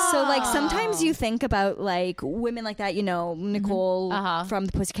 So like sometimes you think about like women like that, you know, Nicole from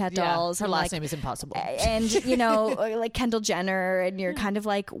the Pussycat Dolls. Her and, last like, name is impossible. and you know, like Kendall Jenner, and you're kind of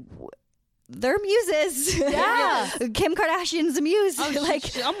like, they're muses. Yeah. Kim Kardashian's a muse. Like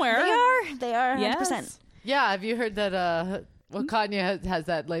somewhere. they are 100%. Yes. Yeah, have you heard that? Well, Kanye has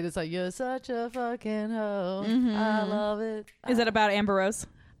that latest like, "You're such a fucking hoe." I love it. Is it about Amber Rose?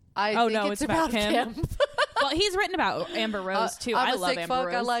 I Oh, think no, it's about Kim. Well, he's written about Amber Rose too. I'm I a love sick Amber fuck.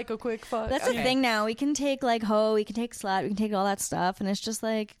 Rose. I like a quick fuck. That's the thing now. We can take like hoe, we can take slut, we can take all that stuff, and it's just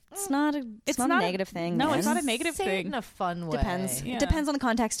like it's not a negative thing. No, man. it's not a negative Say it thing. in a fun way. Depends. Yeah. It depends on the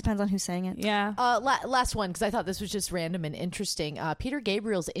context. Depends on who's saying it. Yeah. Last one, because I thought this was just random and interesting. Peter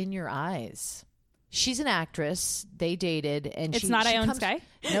Gabriel's "In Your Eyes." She's an actress. They dated, and It's not Ione Skye?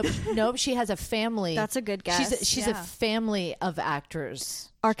 Nope. She has a family. That's a good guess. She's a family of actors.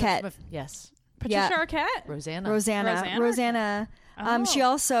 Arquette. Yes. Patricia Yeah. Arquette. Rosanna. Rosanna. She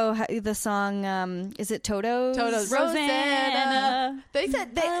also the song. Is it Toto's? Rosanna. They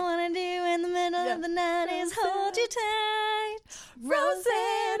said All I wanna do in the middle of the night is hold you tight,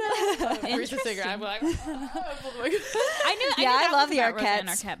 Rosanna. Who's the singer? I'm like, I knew I love that the was about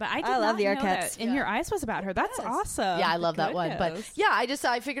Rosanna Arquettes. Arquette, but I did I love not the know Arquettes. that In Your Eyes was about her. That's awesome. yeah, I love that one. But Goodness. yeah,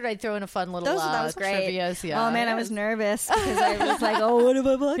 I figured I'd throw in a fun little That was great. trivias. Yeah. Oh man, I was nervous because I was like, oh, what if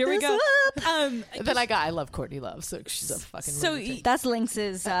I fuck Here we this go. up? Then I love Courtney Love, so she's a fucking. So lunatic. That's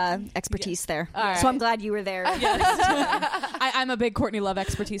Lynx's expertise there. right. So I'm glad you were there. I'm a big Courtney Love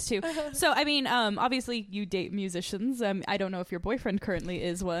expertise too. So I mean, obviously you date musicians. I don't know if your boyfriend currently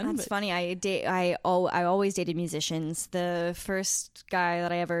is one. That's funny. I always dated musicians. The first guy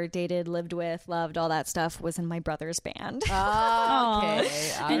that I ever dated, lived with, loved, all that stuff was in my brother's band. Oh,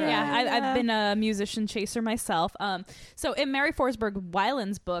 okay. All And right. yeah, I've been a musician chaser myself. So in Mary Forsberg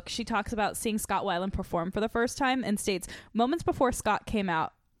Weiland's book, she talks about seeing Scott Weiland perform for the first time and states, moments before Scott came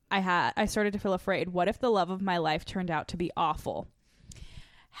out, I started to feel afraid. What if the love of my life turned out to be awful?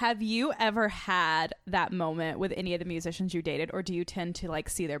 Have you ever had that moment with any of the musicians you dated, or do you tend to like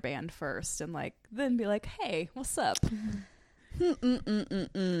see their band first and like then be like, hey, what's up?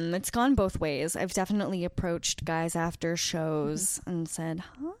 It's gone both ways. I've definitely approached guys after shows and said,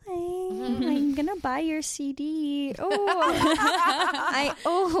 hi, I'm gonna buy your CD. I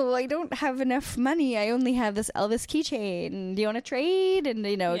don't have enough money. I only have this Elvis keychain. Do you want to trade? And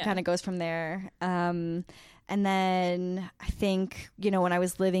it kind of goes from there. And then I think, when I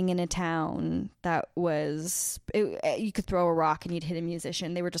was living in a town that was, you could throw a rock and you'd hit a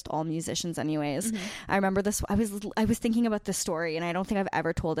musician. They were just all musicians anyways. I remember this, I was thinking about this story, and I don't think I've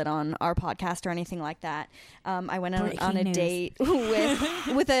ever told it on our podcast or anything like that. I went on a date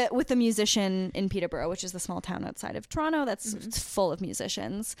with a musician in Peterborough, which is the small town outside of Toronto that's full of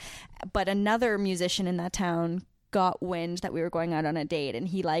musicians. But another musician in that town got wind that we were going out on a date, and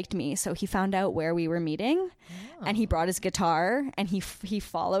he liked me, so he found out where we were meeting, and he brought his guitar, and he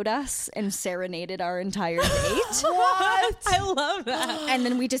followed us and serenaded our entire date. What? I love that. And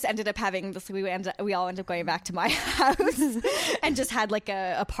then we just ended up having this. We all ended up going back to my house and just had like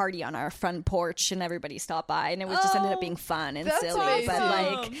a party on our front porch, and everybody stopped by, and it was just ended up being fun and silly. amazing. But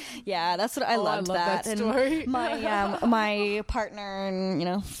like, yeah, that's what I loved. I love that story. And my partner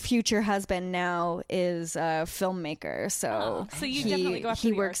and future husband now is a filmmaker, so So you definitely go after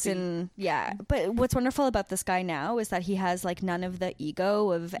he the works artsy. in But what's wonderful about this guy now is that he has like none of the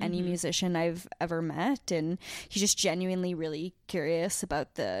ego of any musician I've ever met, and he's just genuinely really curious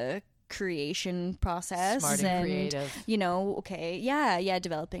about the creation process. Smart and creative.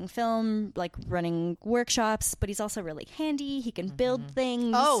 Developing film, like running workshops, but he's also really handy. He can build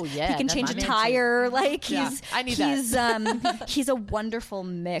things. Oh, yeah, he can that's change a my man, tire. Like Yeah, I need that. he's a wonderful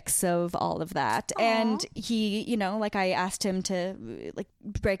mix of all of that. And he, I asked him to like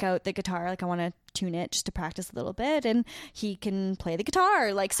break out the guitar, like I want to tune it just to practice a little bit, and he can play the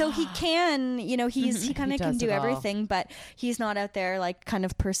guitar, like, so he can, he kind of can does do it all. everything, but he's not out there like kind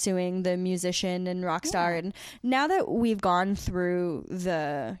of pursuing the musician and rock star. And now that we've gone through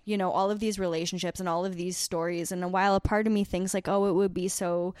the, all of these relationships and all of these stories, and while a part of me thinks like, oh, it would be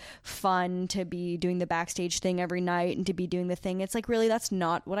so fun to be doing the backstage thing every night and to be doing the thing, it's like, really, that's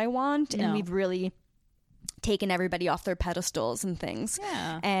not what I want. And we've really taken everybody off their pedestals and things,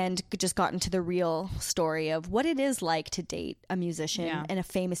 and just gotten to the real story of what it is like to date a musician and a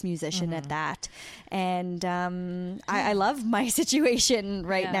famous musician at that. And I love my situation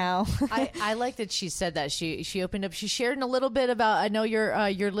right now. I like that she said that she opened up. She shared a little bit about. I know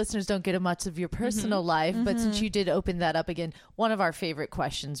your listeners don't get much of your personal life, but since you did open that up again, one of our favorite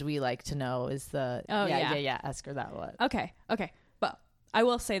questions we like to know is the ask her that one. Okay. Well, I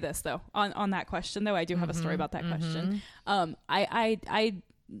will say this though, on that question though, I do have a story about that question.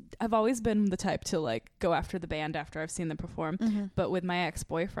 I've always been the type to like go after the band after I've seen them perform. But with my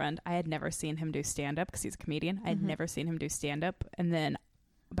ex-boyfriend, I had never seen him do stand-up because he's a comedian. I had never seen him do stand-up. And then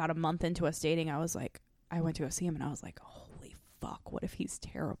about a month into us dating, I went to go see him and I was like, holy fuck, what if he's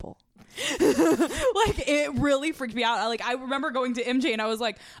terrible? Like, it really freaked me out. I remember going to MJ and I was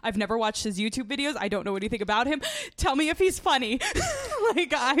like, I've never watched his YouTube videos. I don't know anything about him. Tell me if he's funny.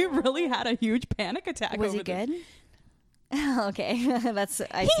 Like, I really had a huge panic attack. Was he good? Okay. He has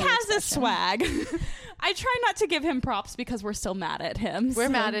a swag. I try not to give him props because we're still mad at him. We're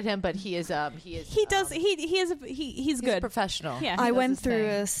mad at him, but he's good. Professional. Yeah. I went through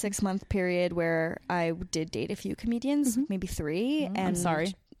a 6-month period where I did date a few comedians, maybe 3. And I'm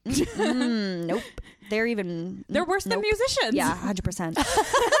sorry. Nope. They're worse than musicians. Yeah, 100%.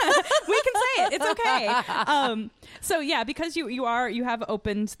 We can say it. It's okay. So yeah, because you have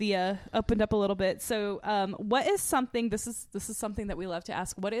opened up a little bit. So what is something, this is something that we love to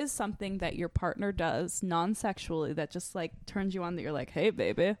ask. What is something that your partner does non-sexually that just like turns you on, that you're like, hey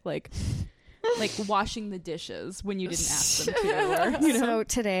baby, like washing the dishes when you didn't ask them to, or, So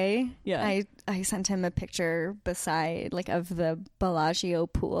today, yeah, I sent him a picture beside of the Bellagio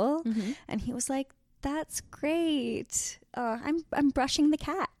pool, and he was like, "That's great. I'm brushing the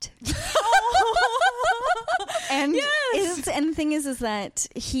cat." And and the thing is that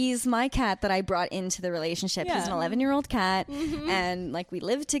he's my cat that I brought into the relationship. Yeah. He's an 11-year-old cat, and we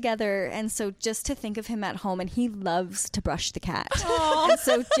live together. And so just to think of him at home, and he loves to brush the cat. And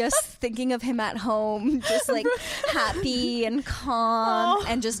so just thinking of him at home, just happy and calm,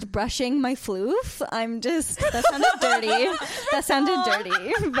 and just brushing my floof. That sounded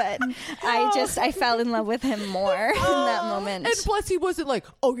dirty, but I fell in love with him more in that moment. And plus, he wasn't like,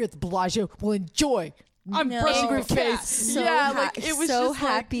 "Oh, you're at the Bellagio. Well, enjoy." I'm brushing your face. So it was so just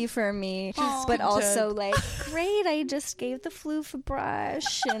happy for me, but also great. I just gave the floof a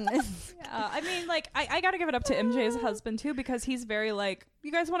brush, and I mean, I gotta give it up to MJ's husband too, because he's very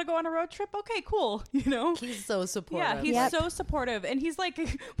you guys want to go on a road trip? Okay, cool. He's so supportive. Yeah, he's so supportive, and he's I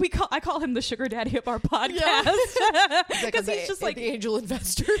call him the sugar daddy of our podcast because he's just the angel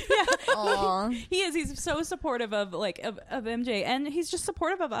investor. Aww. He is. He's so supportive of MJ, and he's just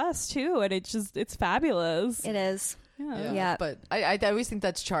supportive of us too, and it's fabulous. It is. Yeah. But I always think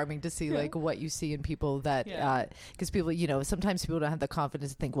that's charming to see what you see in people that because people sometimes people don't have the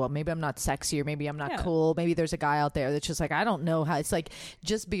confidence to think, well, maybe I'm not sexy, or maybe I'm not cool, maybe there's a guy out there that's just I don't know how. It's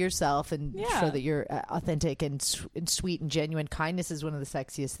just be yourself and show that you're authentic and sweet and genuine. Kindness is one of the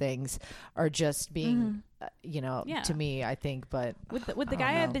sexiest things, or just being to me, I think. But with the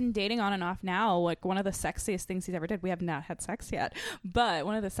guy I've been dating on and off now, one of the sexiest things he's ever did, we have not had sex yet, but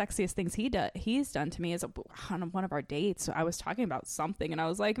one of the sexiest things he's done to me is on one of our dates, I was talking about something and I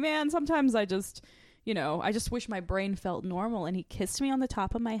was like, man, sometimes I just wish my brain felt normal. And he kissed me on the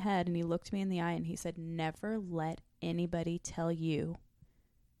top of my head and he looked me in the eye and he said, never let anybody tell you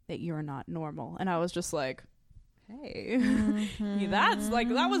that you're not normal. And I was just like, hey, that's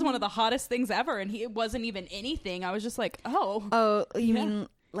that was one of the hottest things ever. And it wasn't even anything. I was just like, oh, you mean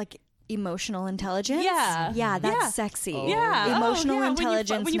emotional intelligence? Yeah, that's sexy. Emotional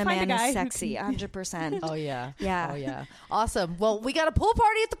intelligence when you in a find man a guy is sexy. 100%. Oh yeah. Yeah. Awesome. Well, we got a pool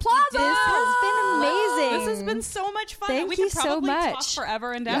party at the Plaza. This has been amazing. This has been so much fun. Thank we you could probably so much. talk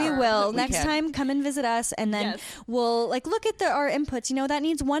forever and ever. We will. We Next can. time, come and visit us, and then we'll look at our inputs. That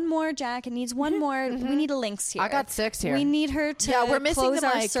needs one more, Jack. It needs one more. We need a links here. I got 6 here. We need her to we're missing close the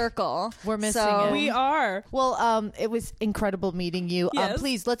our mic. circle. We're missing So- it. We are. Well, it was incredible meeting you. Yes.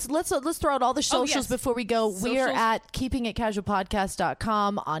 Please let's throw out all the socials before we go. We are Socials. at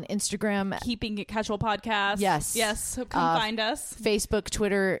keepingitcasualpodcast.com on Instagram, Keeping It Casual Podcast. Yes. Come find us. Facebook,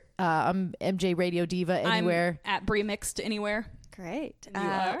 Twitter. I'm MJ Radio Diva anywhere. I'm at Brie Mixed anywhere. Great. You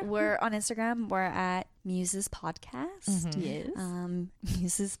are? We're on Instagram. We're at Muses Podcast. Yes.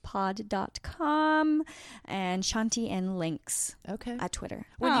 Musespod.com and Shanti and Links Okay. at Twitter.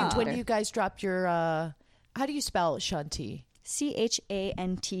 When do you guys drop your how do you spell Shanti?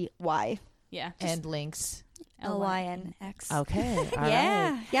 CHANTY Yeah. And Links. LYNX. Okay. All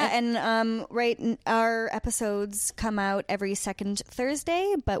Yeah, right. yeah, and our episodes come out every second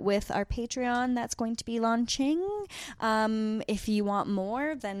Thursday, but with our Patreon that's going to be launching. If you want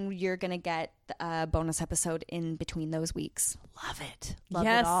more, then you're gonna get a bonus episode in between those weeks. Love it. Love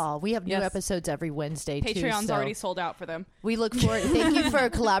Yes. it all. We have new Yes. episodes every Wednesday too. Patreon's so already sold out for them. we look forward. Thank you for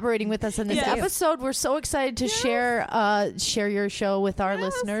collaborating with us on this Yes. episode. We're so excited to share your show with our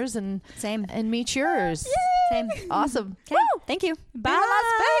listeners and Same. meet yours. Same. Awesome. Okay. Thank you. Bye.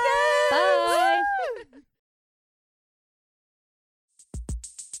 Bye.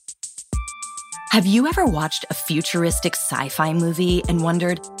 Have you ever watched a futuristic sci-fi movie and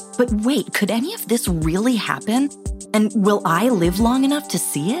wondered, but wait, could any of this really happen? And will I live long enough to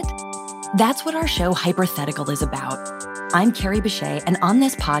see it? That's what our show Hypothetical is about. I'm Carrie Bechet, and on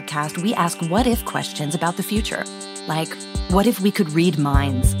this podcast, we ask what-if questions about the future. Like, what if we could read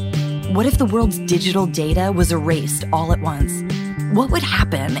minds? What if the world's digital data was erased all at once? What would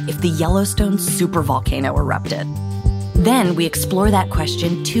happen if the Yellowstone supervolcano erupted? Then we explore that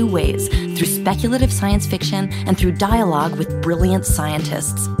question two ways, through speculative science fiction and through dialogue with brilliant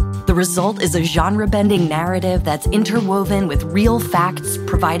scientists. The result is a genre-bending narrative that's interwoven with real facts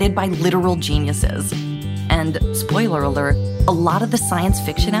provided by literal geniuses. And, spoiler alert, a lot of the science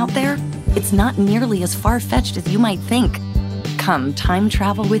fiction out there, it's not nearly as far-fetched as you might think. Come time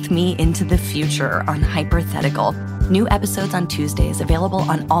travel with me into the future on Hypothetical. New episodes on Tuesdays, available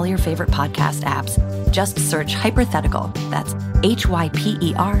on all your favorite podcast apps. Just search Hypothetical. That's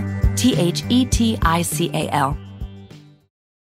Hyperthetical.